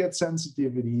can get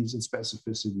sensitivities and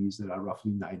specificities that are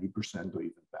roughly 90% or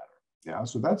even better. Yeah,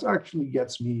 so that actually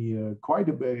gets me quite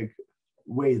a big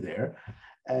way there.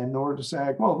 And in order to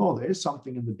say, well, no, there is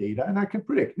something in the data and I can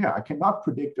predict. Yeah, I cannot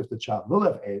predict if the child will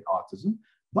have autism,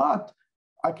 but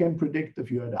I can predict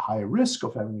if you're at a higher risk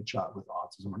of having a child with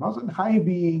autism or not, and high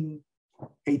being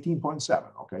 18.7,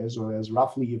 okay? So there's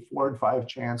roughly a 4 in 5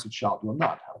 chance a child will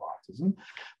not have autism,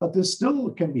 but this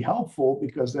still can be helpful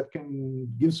because that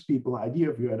gives people an idea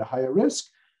if you're at a higher risk,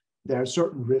 there are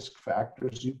certain risk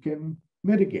factors you can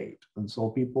mitigate. And so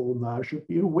people now should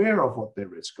be aware of what their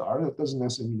risks are. That doesn't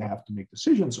necessarily mean they have to make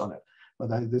decisions on it, but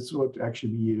this would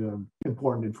actually be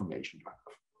important information to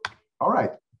have. All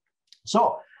right,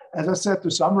 so as I said, to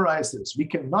summarize this, we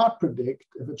cannot predict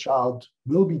if a child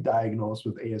will be diagnosed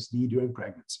with ASD during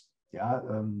pregnancy. Yeah,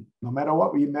 no matter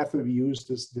what method we use,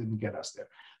 this didn't get us there.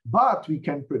 But we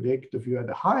can predict if you're at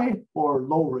a high or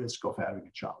low risk of having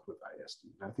a child with ASD.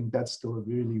 And I think that's still a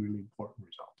really, really important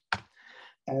result.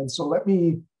 And so let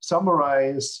me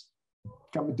summarize,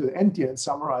 coming to the end here, and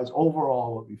summarize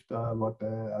overall what we've done, what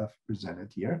I've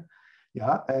presented here.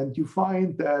 Yeah, and you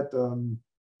find that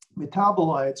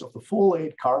metabolites of the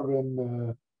folate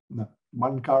carbon,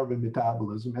 1 carbon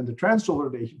metabolism and the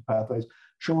translocation pathways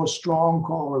show a strong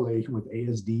correlation with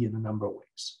ASD in a number of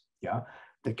ways. Yeah,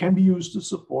 they can be used to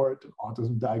support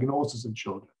autism diagnosis in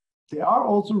children. They are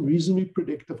also reasonably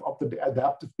predictive of the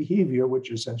adaptive behavior,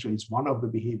 which essentially is one of the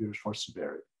behaviors for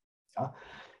severity. Yeah?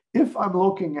 If I'm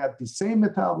looking at the same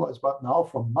metabolites, but now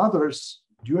from mothers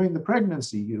during the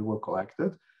pregnancy were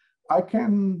collected, I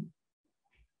can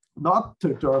not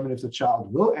determine if the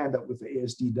child will end up with the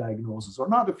ASD diagnosis or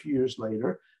not a few years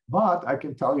later, but I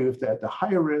can tell you if they're at the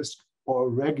higher risk or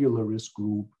regular risk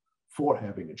group for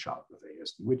having a child with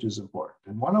ASD, which is important.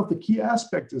 And one of the key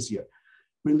aspects is here,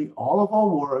 really all of our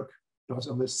work goes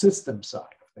on the system side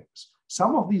of things.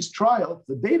 some of these trials,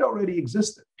 the data already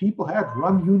existed. People had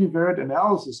run univariate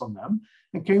analysis on them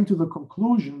and came to the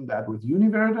conclusion that with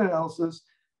univariate analysis,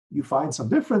 you find some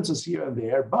differences here and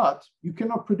there, but you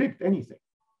cannot predict anything.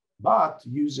 But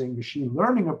using machine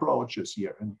learning approaches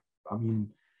here, and I mean,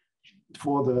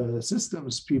 for the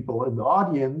systems people in the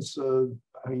audience,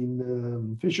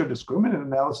 Fisher discriminant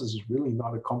analysis is really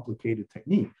not a complicated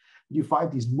technique. You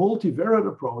find these multivariate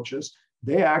approaches,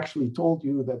 they actually told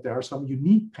you that there are some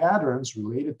unique patterns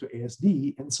related to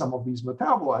ASD in some of these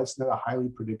metabolites that are highly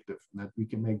predictive, and that we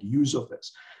can make use of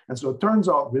this. And so it turns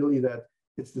out really that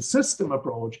it's the system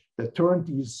approach that turned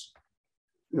these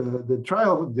the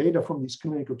trial data from these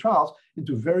clinical trials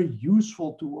into a very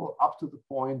useful tool up to the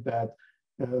point that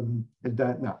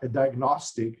a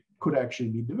diagnostic could actually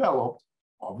be developed.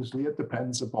 Obviously, it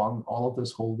depends upon all of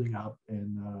this holding up in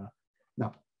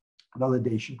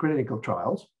validation clinical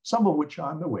trials, some of which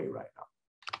are underway right now.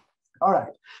 All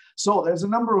right, so there's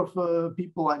a number of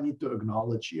people I need to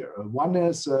acknowledge here. One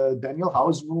is Daniel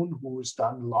Hausmoon, who has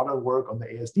done a lot of work on the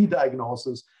ASD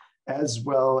diagnosis, as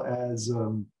well as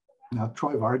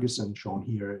Troy Vargason, shown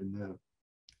here in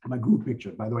my group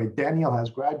picture. By the way, Daniel has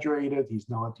graduated. He's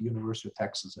now at the University of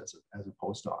Texas as a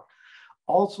postdoc.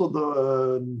 Also,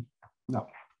 the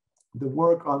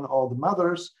work on all the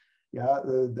mothers.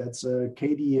 That's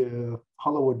Katie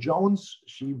Hollowood-Jones.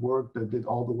 She did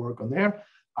all the work on there.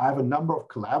 I have a number of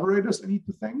collaborators I need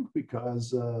to thank,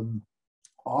 because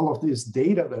all of this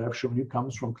data that I've shown you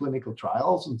comes from clinical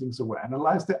trials and things that were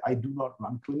analyzed there. I do not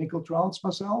run clinical trials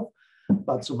myself,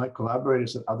 but so my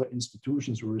collaborators at other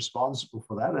institutions were responsible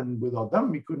for that. And without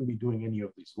them, we couldn't be doing any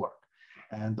of this work.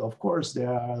 And of course,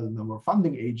 there are a number of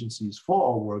funding agencies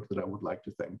for our work that I would like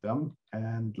to thank them.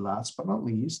 And last but not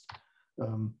least,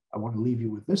 I want to leave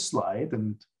you with this slide.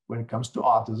 And when it comes to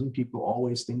autism, people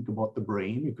always think about the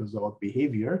brain because of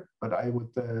behavior. But I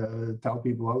would tell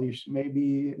people, well, you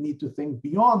maybe need to think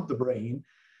beyond the brain,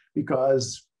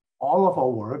 because all of our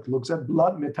work looks at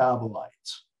blood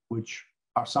metabolites, which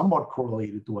are somewhat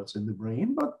correlated to what's in the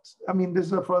brain. But I mean,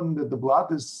 this is from the blood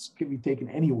can be taken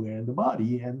anywhere in the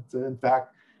body. And in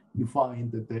fact, you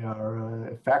find that there are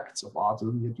effects of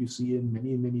autism that you see in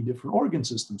many, many different organ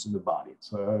systems in the body.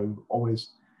 So I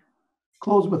always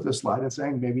close with this slide and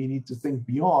saying maybe you need to think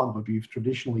beyond what we've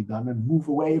traditionally done and move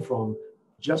away from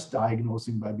just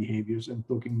diagnosing by behaviors and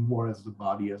looking more as the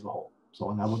body as a whole.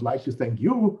 So, and I would like to thank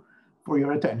you for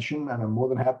your attention, and I'm more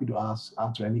than happy to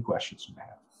answer any questions you may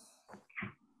have.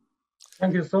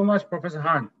 Thank you so much, Professor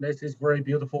Hahn. This is very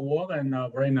beautiful work and a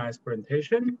very nice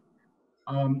presentation.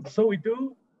 So we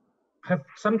do have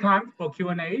some time for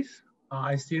Q&As.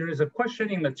 I see there is a question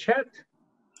in the chat.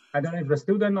 I don't know if the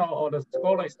student or the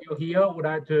scholar is still here. Would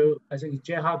I think it's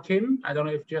Jeha Kim. I don't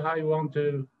know if Jeha, you want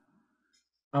to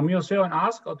unmute yourself and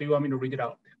ask, or do you want me to read it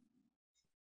out?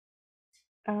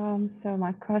 So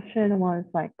my question was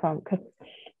because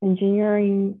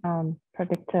engineering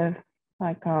predictive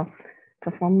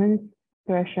performance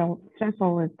threshold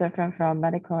is different from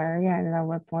medical area, and I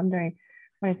was wondering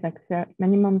what is the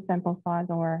minimum sample size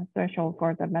or threshold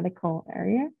for the medical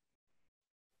area?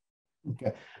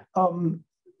 Okay.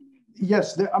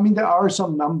 Yes, there are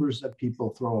some numbers that people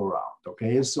throw around.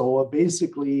 Okay, so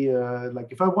basically,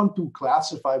 like if I want to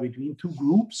classify between two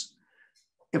groups,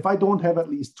 if I don't have at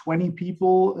least 20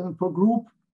 people per group,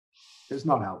 it's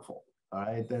not helpful. All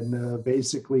right, then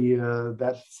basically you're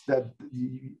going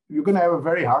to have a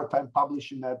very hard time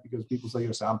publishing that, because people say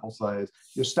your sample size,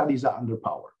 your studies are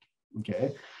underpowered.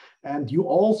 Okay, and you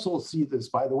also see this,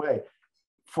 by the way,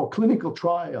 for clinical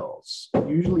trials, you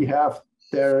usually have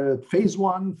their phase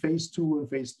 1, phase 2, and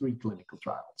phase 3 clinical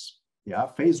trials. Yeah,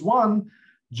 phase 1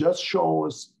 just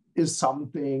shows is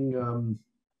something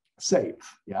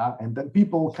safe. Yeah, and then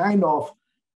people kind of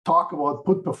talk about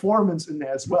put performance in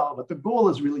there as well, but the goal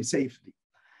is really safety.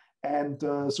 And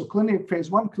so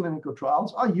phase 1 clinical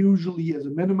trials are usually as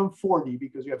a minimum 40,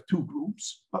 because you have two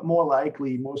groups, but more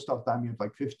likely most of the time you have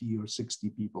like 50 or 60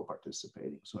 people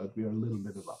participating, so that we are a little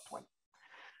bit above 20.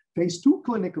 Phase 2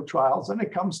 clinical trials, then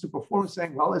it comes to performance,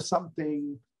 saying, well, is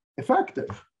something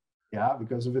effective? Yeah,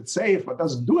 because if it's safe but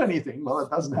doesn't do anything, well,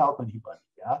 it doesn't help anybody.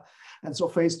 Yeah, and so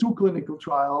phase 2 clinical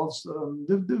trials,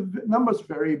 the numbers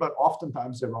vary, but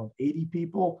oftentimes they're around 80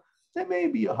 people. There may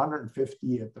be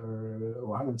 150 or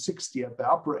 160 at the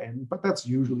upper end, but that's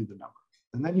usually the number.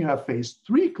 And then you have phase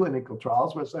 3 clinical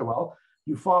trials where say, well,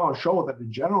 you show that in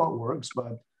general it works,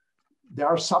 but there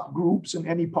are subgroups in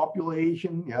any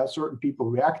population. Yeah, certain people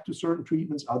react to certain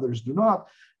treatments, others do not.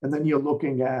 And then you're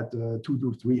looking at 200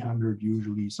 to 300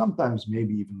 usually, sometimes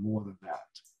maybe even more than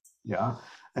that. Yeah,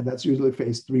 And that's usually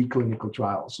phase 3 clinical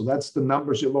trials. So that's the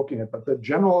numbers you're looking at. But the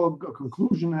general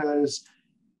conclusion is,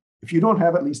 if you don't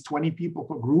have at least 20 people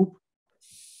per group,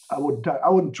 I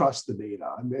wouldn't trust the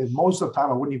data. I mean, most of the time,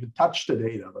 I wouldn't even touch the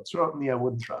data, but certainly I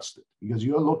wouldn't trust it, because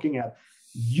you're looking at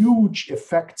huge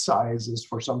effect sizes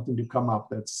for something to come up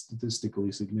that's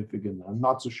statistically significant. I'm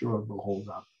not so sure it will hold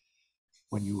up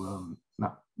when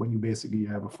you basically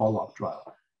have a follow-up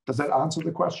trial. Does that answer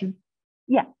the question?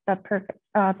 Yeah, that's perfect.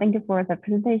 Thank you for the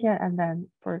presentation and then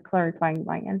for clarifying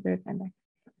my answers. And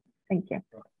thank you.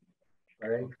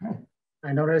 Right. Okay.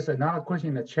 I know there's another question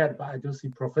in the chat, but I do see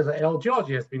Professor L. George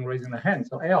has been raising a hand.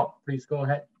 So L, please go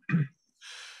ahead.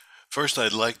 First,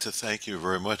 I'd like to thank you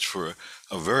very much for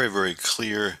a very, very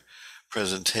clear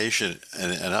presentation.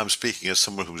 And I'm speaking as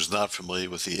someone who's not familiar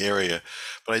with the area,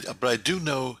 but I do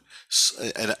know,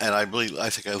 and I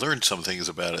think I learned some things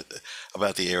about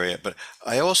the area, but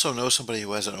I also know somebody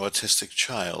who has an autistic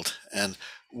child. And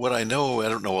what I know, I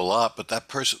don't know a lot, but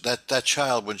that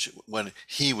child, when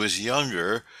he was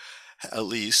younger, at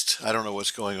least, I don't know what's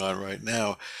going on right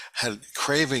now, had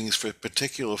cravings for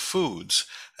particular foods.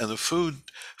 And the food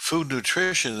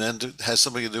nutrition then has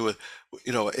something to do with,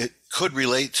 it could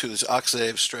relate to this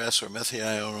oxidative stress or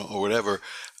methionine or whatever.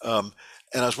 And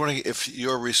I was wondering if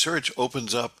your research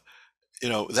opens up,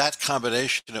 that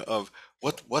combination of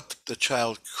what the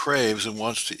child craves and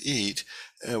wants to eat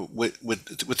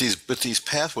with these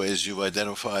pathways you've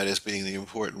identified as being the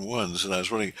important ones. And I was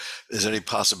wondering, if there's any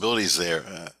possibilities there?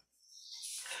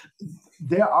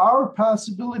 There are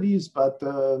possibilities, but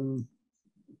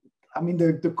I mean,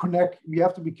 you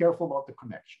have to be careful about the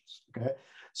connections, okay?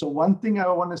 So one thing I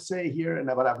want to say here, and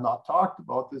what I've not talked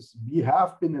about, is we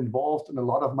have been involved in a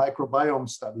lot of microbiome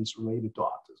studies related to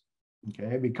autism,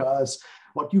 okay? Because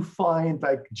what you find,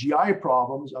 like GI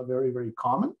problems are very, very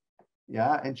common,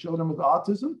 yeah, in children with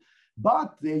autism,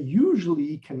 but they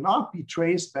usually cannot be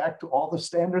traced back to all the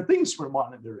standard things we're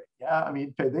monitoring. Yeah, I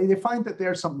mean, they find that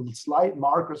there's some slight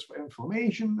markers for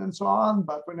inflammation and so on,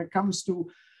 but when it comes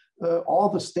to all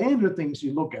the standard things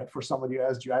you look at for somebody who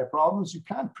has GI problems, you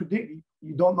can't predict,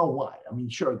 you don't know why. I mean,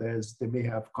 sure, they may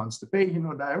have constipation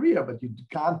or diarrhea, but you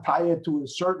can't tie it to a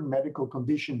certain medical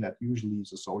condition that usually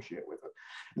is associated with it.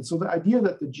 And so the idea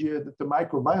that the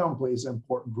microbiome plays an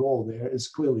important role there is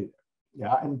clearly there.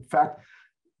 Yeah, in fact,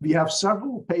 we have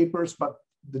several papers, but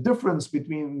the difference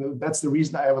between, that's the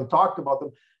reason I haven't talked about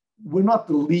them, we're not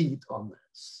the lead on this.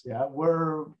 Yeah,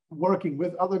 we're working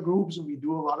with other groups and we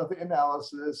do a lot of the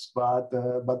analysis, but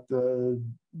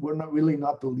we're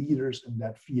not the leaders in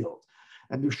that field.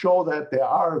 And to show that there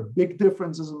are big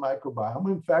differences in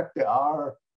microbiome, in fact, there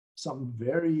are some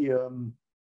very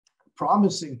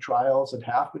promising trials that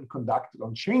have been conducted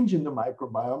on changing the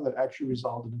microbiome that actually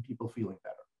resulted in people feeling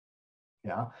better.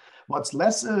 Yeah, what's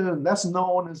less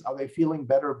known is, are they feeling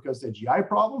better because their GI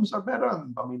problems are better?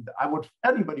 And I mean,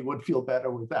 anybody would feel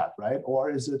better with that, right? Or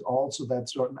is it also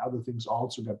that certain other things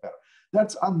also get better?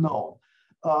 That's unknown.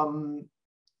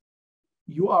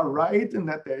 You are right in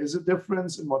that there is a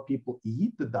difference in what people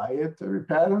eat. The dietary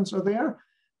patterns are there.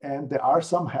 And there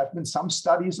have been some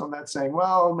studies on that saying,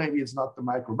 well, maybe it's not the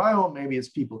microbiome, maybe it's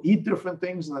people eat different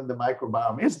things, and then the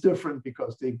microbiome is different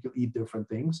because they eat different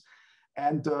things.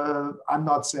 And I'm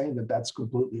not saying that that's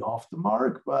completely off the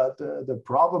mark, but the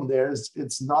problem there is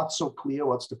it's not so clear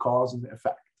what's the cause and the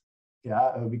effect.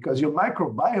 Yeah, because your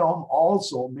microbiome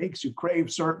also makes you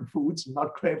crave certain foods and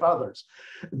not crave others.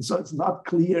 And so it's not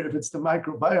clear if it's the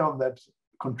microbiome that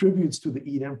contributes to the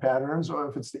eating patterns or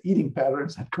if it's the eating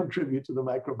patterns that contribute to the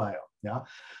microbiome. Yeah,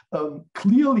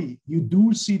 clearly you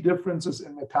do see differences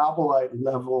in metabolite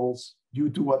levels due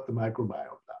to what the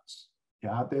microbiome does.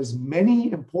 Yeah, there's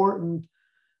many important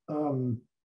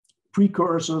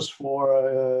precursors for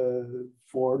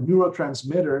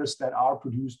neurotransmitters that are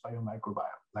produced by your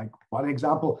microbiome. Like one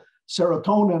example,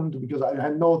 serotonin, because I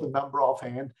know the number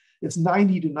offhand, it's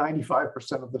 90 to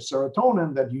 95% of the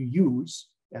serotonin that you use,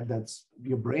 and that's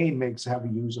your brain makes heavy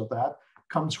use of that,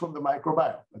 comes from the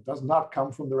microbiome. It does not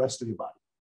come from the rest of your body.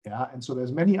 Yeah, and so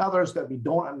there's many others that we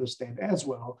don't understand as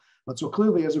well, but so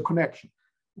clearly there's a connection.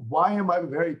 Why am I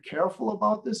very careful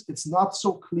about this? It's not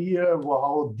so clear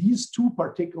how these two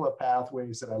particular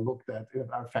pathways that I looked at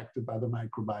are affected by the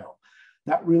microbiome.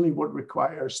 That really would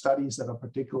require studies that are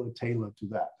particularly tailored to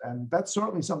that. And that's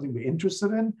certainly something we're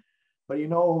interested in. But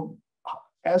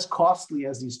as costly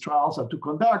as these trials are to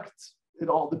conduct, it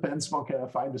all depends on, can I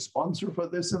find a sponsor for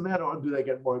this and that, or do they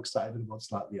get more excited about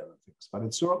slightly other things? But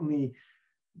it's certainly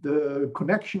the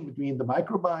connection between the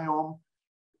microbiome,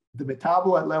 the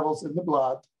metabolite levels in the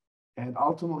blood, and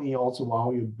ultimately also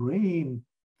how your brain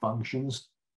functions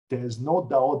there's no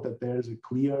doubt that there's a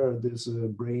clear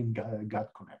brain-gut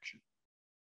connection.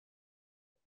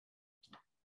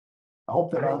 I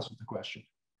hope that answers the question.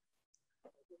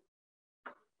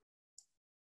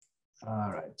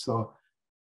 All right, so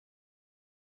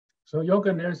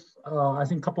Juergen, there's I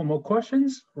think a couple more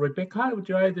questions. Rebecca, would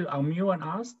you like to unmute and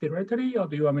ask directly, or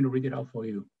do you want me to read it out for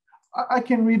you? I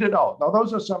can read it out. Now,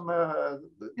 those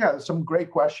are some great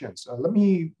questions. Let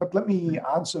me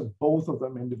answer both of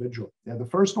them individually. Yeah, the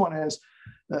first one is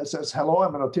says, "Hello,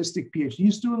 I'm an autistic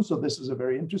PhD student, so this is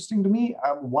very interesting to me.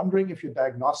 I'm wondering if your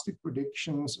diagnostic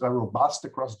predictions are robust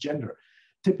across gender.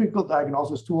 Typical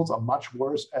diagnosis tools are much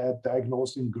worse at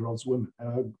diagnosing girls, women."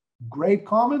 Great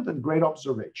comment and great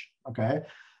observation. Okay,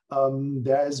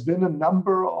 there has been a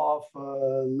number of.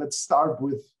 Let's start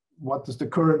with what is the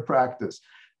current practice.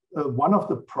 One of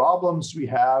the problems we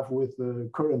have with the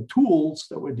current tools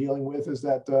that we're dealing with is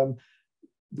that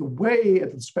the way,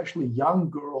 especially young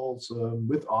girls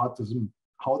with autism,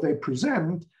 how they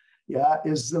present,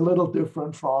 is a little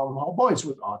different from how boys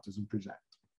with autism present.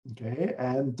 Okay,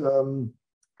 and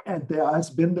there has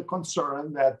been the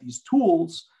concern that these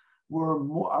tools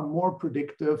are more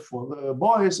predictive for the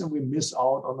boys, and we miss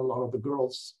out on a lot of the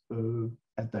girls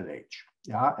at that age.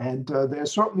 Yeah, and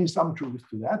there's certainly some truth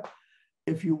to that.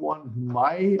 If you want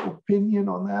my opinion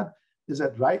on that, is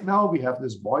that right now we have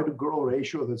this boy to girl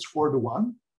ratio that's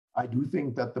 4:1. I do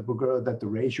think that the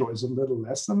ratio is a little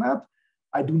less than that.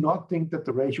 I do not think that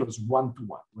the ratio is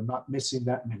 1:1. We're not missing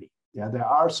that many. Yeah, there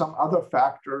are some other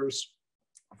factors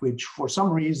which, for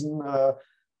some reason,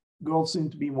 girls seem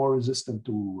to be more resistant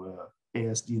to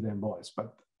ASD than boys. But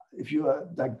if you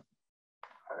like,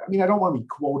 I mean, I don't want to be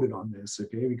quoted on this,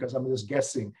 okay, because I'm just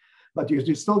guessing. But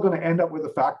you're still going to end up with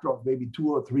a factor of maybe 2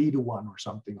 or 3 to 1 or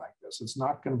something like this. It's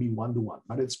not going to be 1 to 1,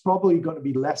 but it's probably going to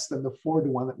be less than the 4 to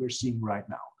 1 that we're seeing right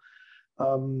now.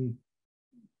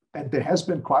 And there has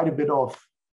been quite a bit of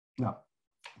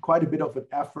an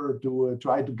effort to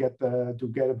try to get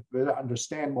a better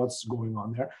understand what's going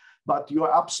on there. But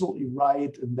you're absolutely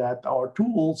right in that our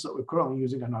tools that we're currently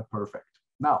using are not perfect.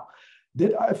 Now,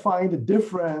 did I find a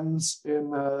difference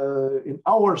in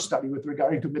our study with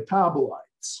regard to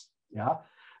metabolites? Yeah,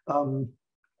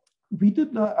 we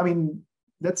did not. I mean,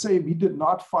 let's say we did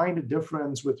not find a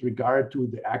difference with regard to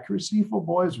the accuracy for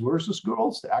boys versus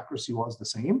girls. The accuracy was the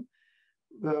same.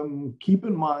 Keep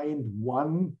in mind,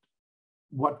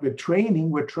 what we're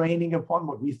training upon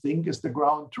what we think is the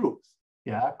ground truth.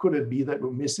 Yeah, could it be that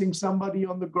we're missing somebody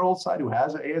on the girl side who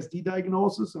has an ASD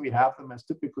diagnosis and we have them as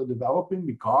typically developing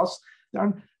because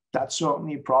that's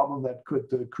certainly a problem that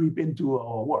could creep into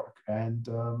our work. And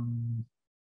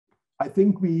I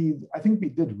think we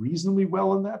did reasonably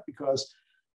well in that because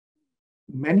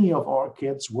many of our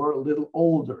kids were a little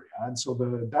older, and so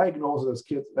the diagnosis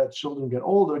as children get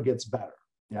older gets better.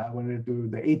 Yeah, when they do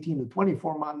the 18 to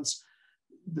 24 months,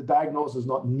 the diagnosis is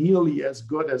not nearly as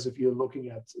good as if you're looking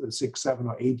at a 6, 7,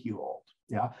 or 8-year-old.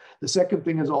 Yeah. The second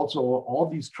thing is also all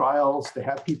these trials, they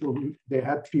had people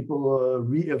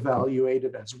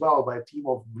reevaluated as well by a team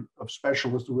of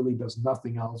specialists who really does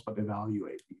nothing else but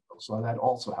evaluate people. So that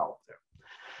also helped there.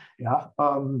 Yeah.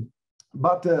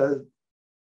 But to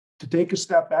take a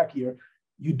step back here,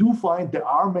 you do find there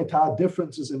are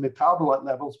differences in metabolite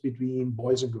levels between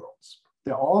boys and girls.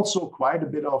 There are also quite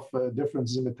a bit of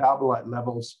differences in metabolite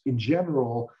levels in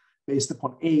general based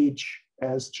upon age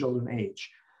as children age.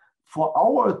 For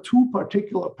our 2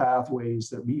 particular pathways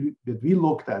that we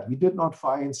looked at, we did not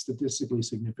find statistically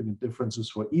significant differences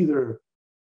for either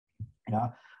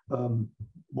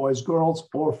boys, girls,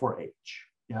 or for age.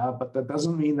 Yeah, but that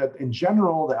doesn't mean that in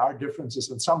general there are differences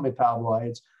in some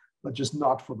metabolites, but just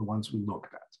not for the ones we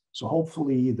looked at. So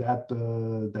hopefully that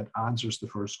answers the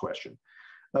first question.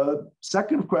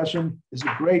 Second question is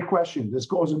a great question. This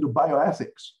goes into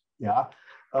bioethics. Yeah.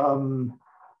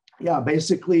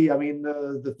 Basically, I mean,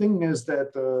 the thing is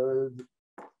that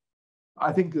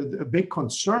I think a big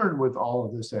concern with all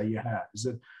of this that you have is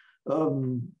that,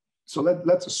 so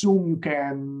let's assume you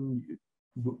can,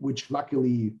 which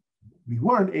luckily we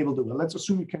weren't able to, but let's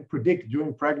assume you can predict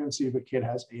during pregnancy if a kid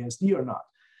has ASD or not.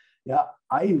 Yeah,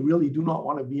 I really do not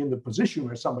want to be in the position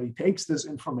where somebody takes this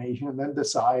information and then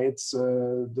decides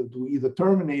to either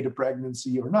terminate a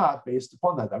pregnancy or not based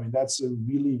upon that. I mean, that's a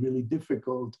really, really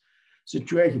difficult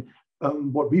situation.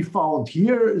 What we found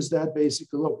here is that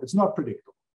basically, look, it's not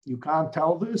predictable. You can't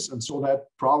tell this. And so that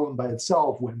problem by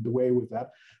itself went away with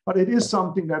that. But it is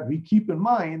something that we keep in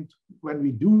mind when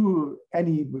we do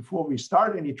before we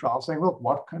start any trial, saying, look,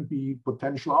 what can be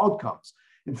potential outcomes?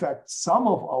 In fact, some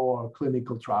of our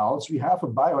clinical trials, we have a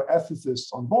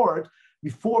bioethicist on board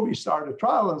before we start a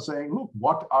trial and saying, look,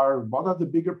 what are the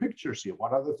bigger pictures here?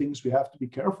 What are the things we have to be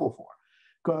careful for?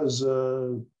 Because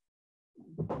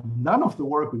none of the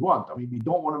work we want. I mean, we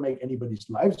don't want to make anybody's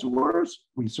lives worse.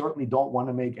 We certainly don't want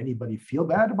to make anybody feel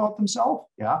bad about themselves.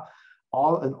 Yeah.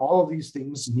 All of these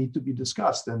things need to be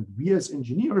discussed. And we as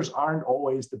engineers aren't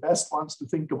always the best ones to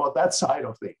think about that side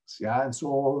of things. Yeah. And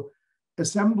so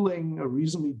assembling a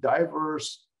reasonably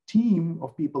diverse team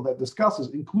of people that discusses,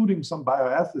 including some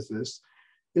bioethicists,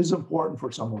 is important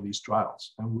for some of these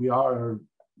trials. And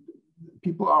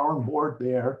people are on board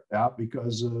there, yeah,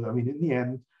 because I mean, in the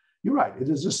end, you're right, it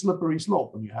is a slippery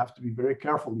slope and you have to be very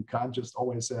careful. You can't just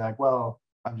always say like, well,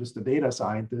 I'm just a data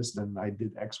scientist and I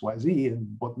did X, Y, Z,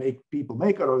 and what people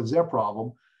make it or is their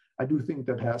problem. I do think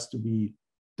that has to be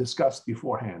discussed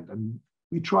beforehand. And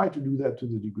we try to do that to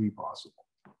the degree possible.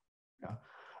 Yeah.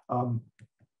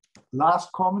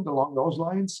 Last comment along those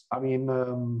lines. I mean,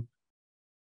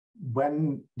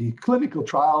 when the clinical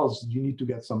trials, you need to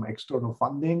get some external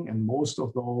funding, and most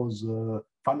of those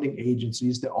funding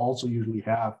agencies, they also usually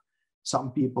have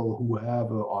some people who have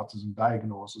an autism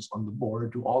diagnosis on the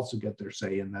board to also get their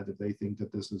say in that if they think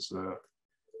that this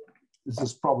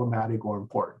is problematic or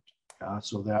important.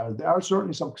 So there are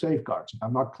certainly some safeguards.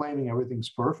 I'm not claiming everything's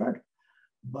perfect,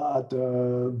 but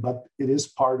it is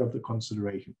part of the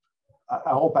consideration.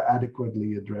 I hope I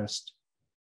adequately addressed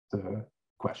the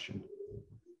question.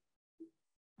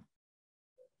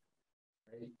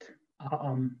 Great.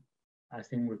 I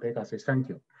think Rebecca says thank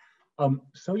you.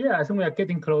 So yeah, I think we are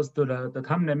getting close to the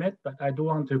time limit, but I do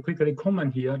want to quickly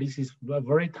comment here. This is a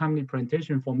very timely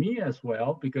presentation for me as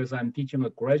well, because I'm teaching a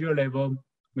graduate level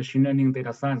machine learning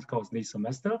data science course this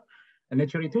semester. And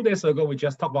actually 2 days ago, we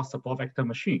just talked about support vector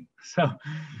machine. So,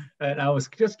 and I was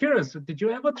just curious, did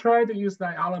you ever try to use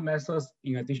like other methods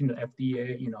in addition to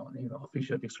FDA,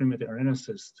 official discriminator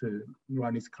analysis to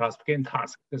run this classification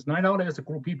task? Because nowadays a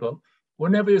group of people,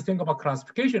 whenever you think about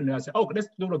classification, they say, oh, let's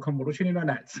do the convolutional neural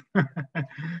nets.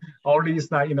 All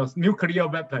these like, nuclear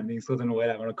weapon in certain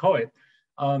way, I'm gonna call it.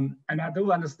 And I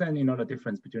do understand, the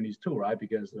difference between these two, right?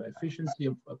 Because the efficiency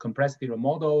of complexity of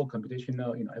model,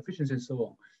 computational, efficiency and so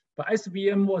on. But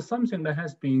SVM was something that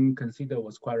has been considered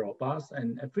was quite robust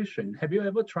and efficient. Have you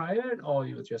ever tried it, or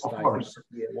you just of like, course.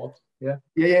 Yeah.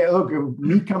 Look,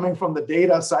 me coming from the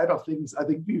data side of things, I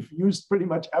think we've used pretty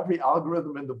much every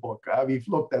algorithm in the book. We've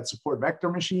looked at support vector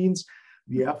machines.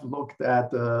 We have looked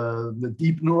at the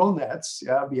deep neural nets.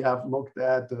 Yeah, we have looked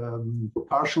at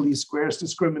partially squares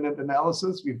discriminant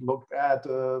analysis. We've looked at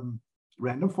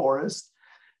random forest,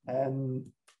 and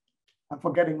I'm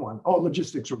forgetting one. Oh,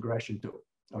 logistics regression too.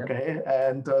 Okay, yep.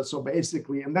 And so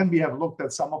basically, and then we have looked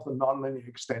at some of the nonlinear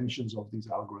extensions of these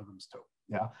algorithms too.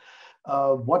 Yeah,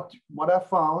 what I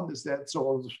found is that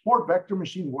so the support vector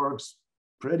machine works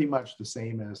pretty much the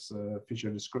same as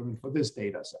Fisher discriminant for this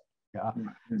data set. Yeah,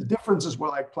 the differences were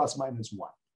like ±1.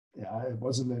 Yeah, it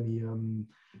wasn't any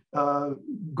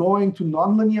going to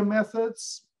nonlinear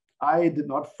methods. I did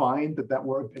not find that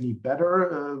worked any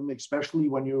better, especially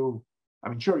when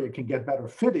sure you can get better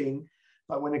fitting,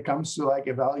 but when it comes to like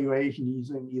evaluation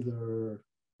using either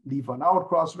leave one out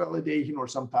cross validation or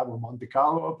some type of Monte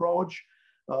Carlo approach,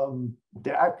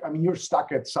 you're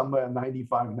stuck at somewhere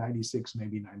 95, 96,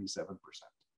 maybe 97%.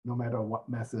 No matter what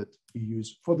method you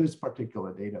use for this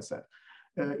particular data set.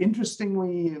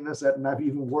 Interestingly, in this set, and I've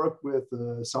even worked with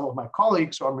some of my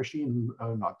colleagues who are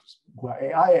who are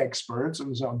AI experts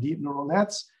and some deep neural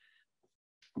nets,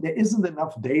 there isn't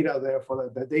enough data there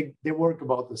for that they work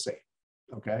about the same,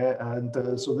 okay? And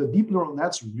so the deep neural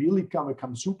nets really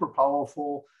become super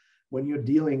powerful when you're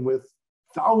dealing with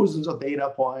thousands of data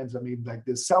points. Like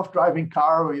this self-driving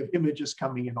car where you have images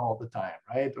coming in all the time,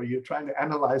 right? Or you're trying to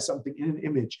analyze something in an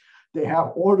image. They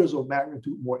have orders of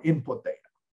magnitude more input data,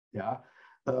 yeah?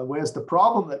 Whereas the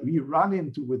problem that we run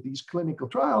into with these clinical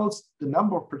trials, the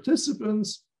number of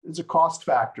participants is a cost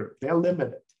factor. They're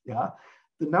limited, yeah?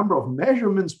 The number of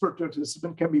measurements per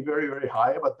participant can be very, very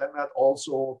high, but then that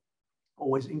also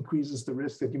always increases the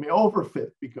risk that you may overfit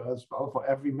because, well, for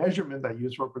every measurement I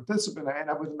use for a participant, I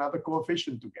end up with another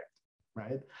coefficient to get,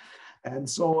 right? And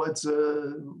so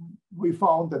we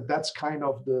found that that's kind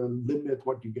of the limit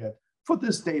what you get for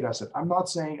this data set. I'm not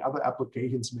saying other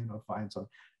applications may not find some.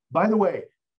 By the way,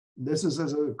 this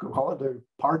is call it a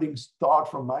parting thought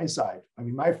from my side.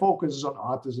 My focus is on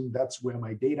autism. That's where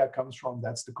my data comes from.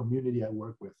 That's the community I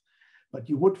work with. But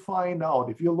you would find out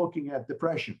if you're looking at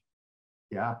depression,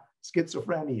 yeah,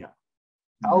 schizophrenia,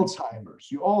 Alzheimer's,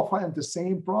 you all find the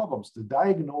same problems. The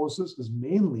diagnosis is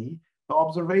mainly the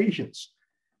observations,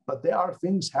 but there are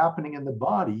things happening in the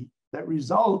body that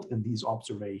result in these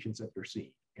observations that you're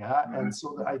seeing. Yeah, and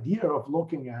so the idea of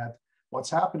looking at what's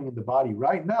happening in the body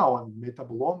right now, and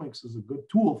metabolomics is a good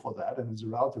tool for that, and it's a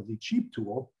relatively cheap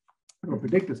tool to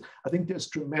predict this. I think there's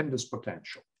tremendous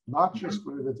potential, not just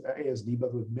with ASD,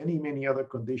 but with many, many other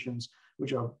conditions,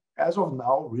 which are, as of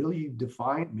now, really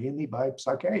defined mainly by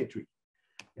psychiatry.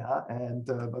 Yeah, and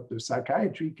but the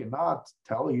psychiatry cannot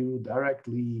tell you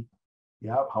directly,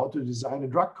 yeah, how to design a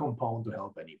drug compound to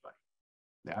help anybody.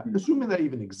 Yeah, assuming that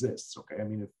even exists. Okay, I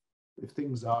mean, if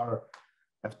things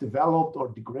have developed or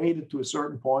degraded to a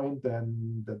certain point,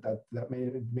 then that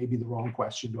may be the wrong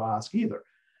question to ask either.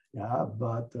 Yeah,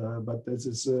 but this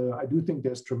is I do think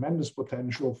there's tremendous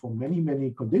potential for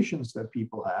many conditions that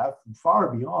people have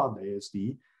far beyond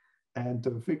ASD, and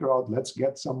to figure out, let's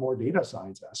get some more data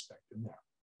science aspect in there,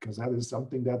 because that is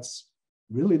something that's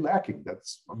really lacking.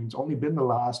 I mean, it's only been the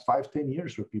last 5-10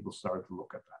 years where people started to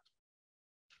look at that.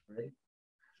 Right.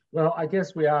 Well, I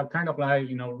guess we are kind of like,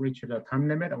 reaching the time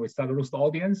limit and we start to lose the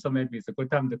audience. So maybe it's a good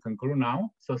time to conclude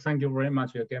now. So thank you very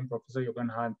much again, Professor Juergen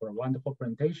Hahn, for a wonderful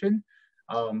presentation.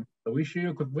 I wish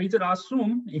you could visit us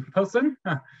soon in person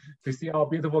to see our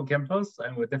beautiful campus,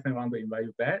 and we definitely want to invite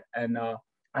you back. And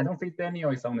I don't think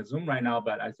Daniel is on the Zoom right now,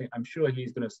 but I'm sure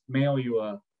he's going to mail you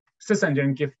a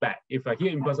cisgender gift back. If I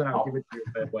here in person, I'll give it to you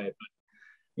that way.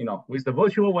 But, with the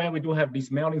virtual way, we do have this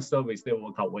mailing service that will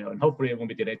work out well, and hopefully it won't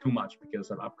be delayed too much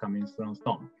because of upcoming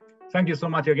snowstorm. Thank you so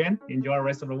much again. Enjoy the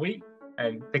rest of the week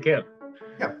and take care.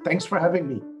 Yeah, thanks for having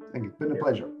me. Thank you. It's been a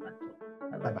pleasure.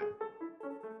 Bye-bye.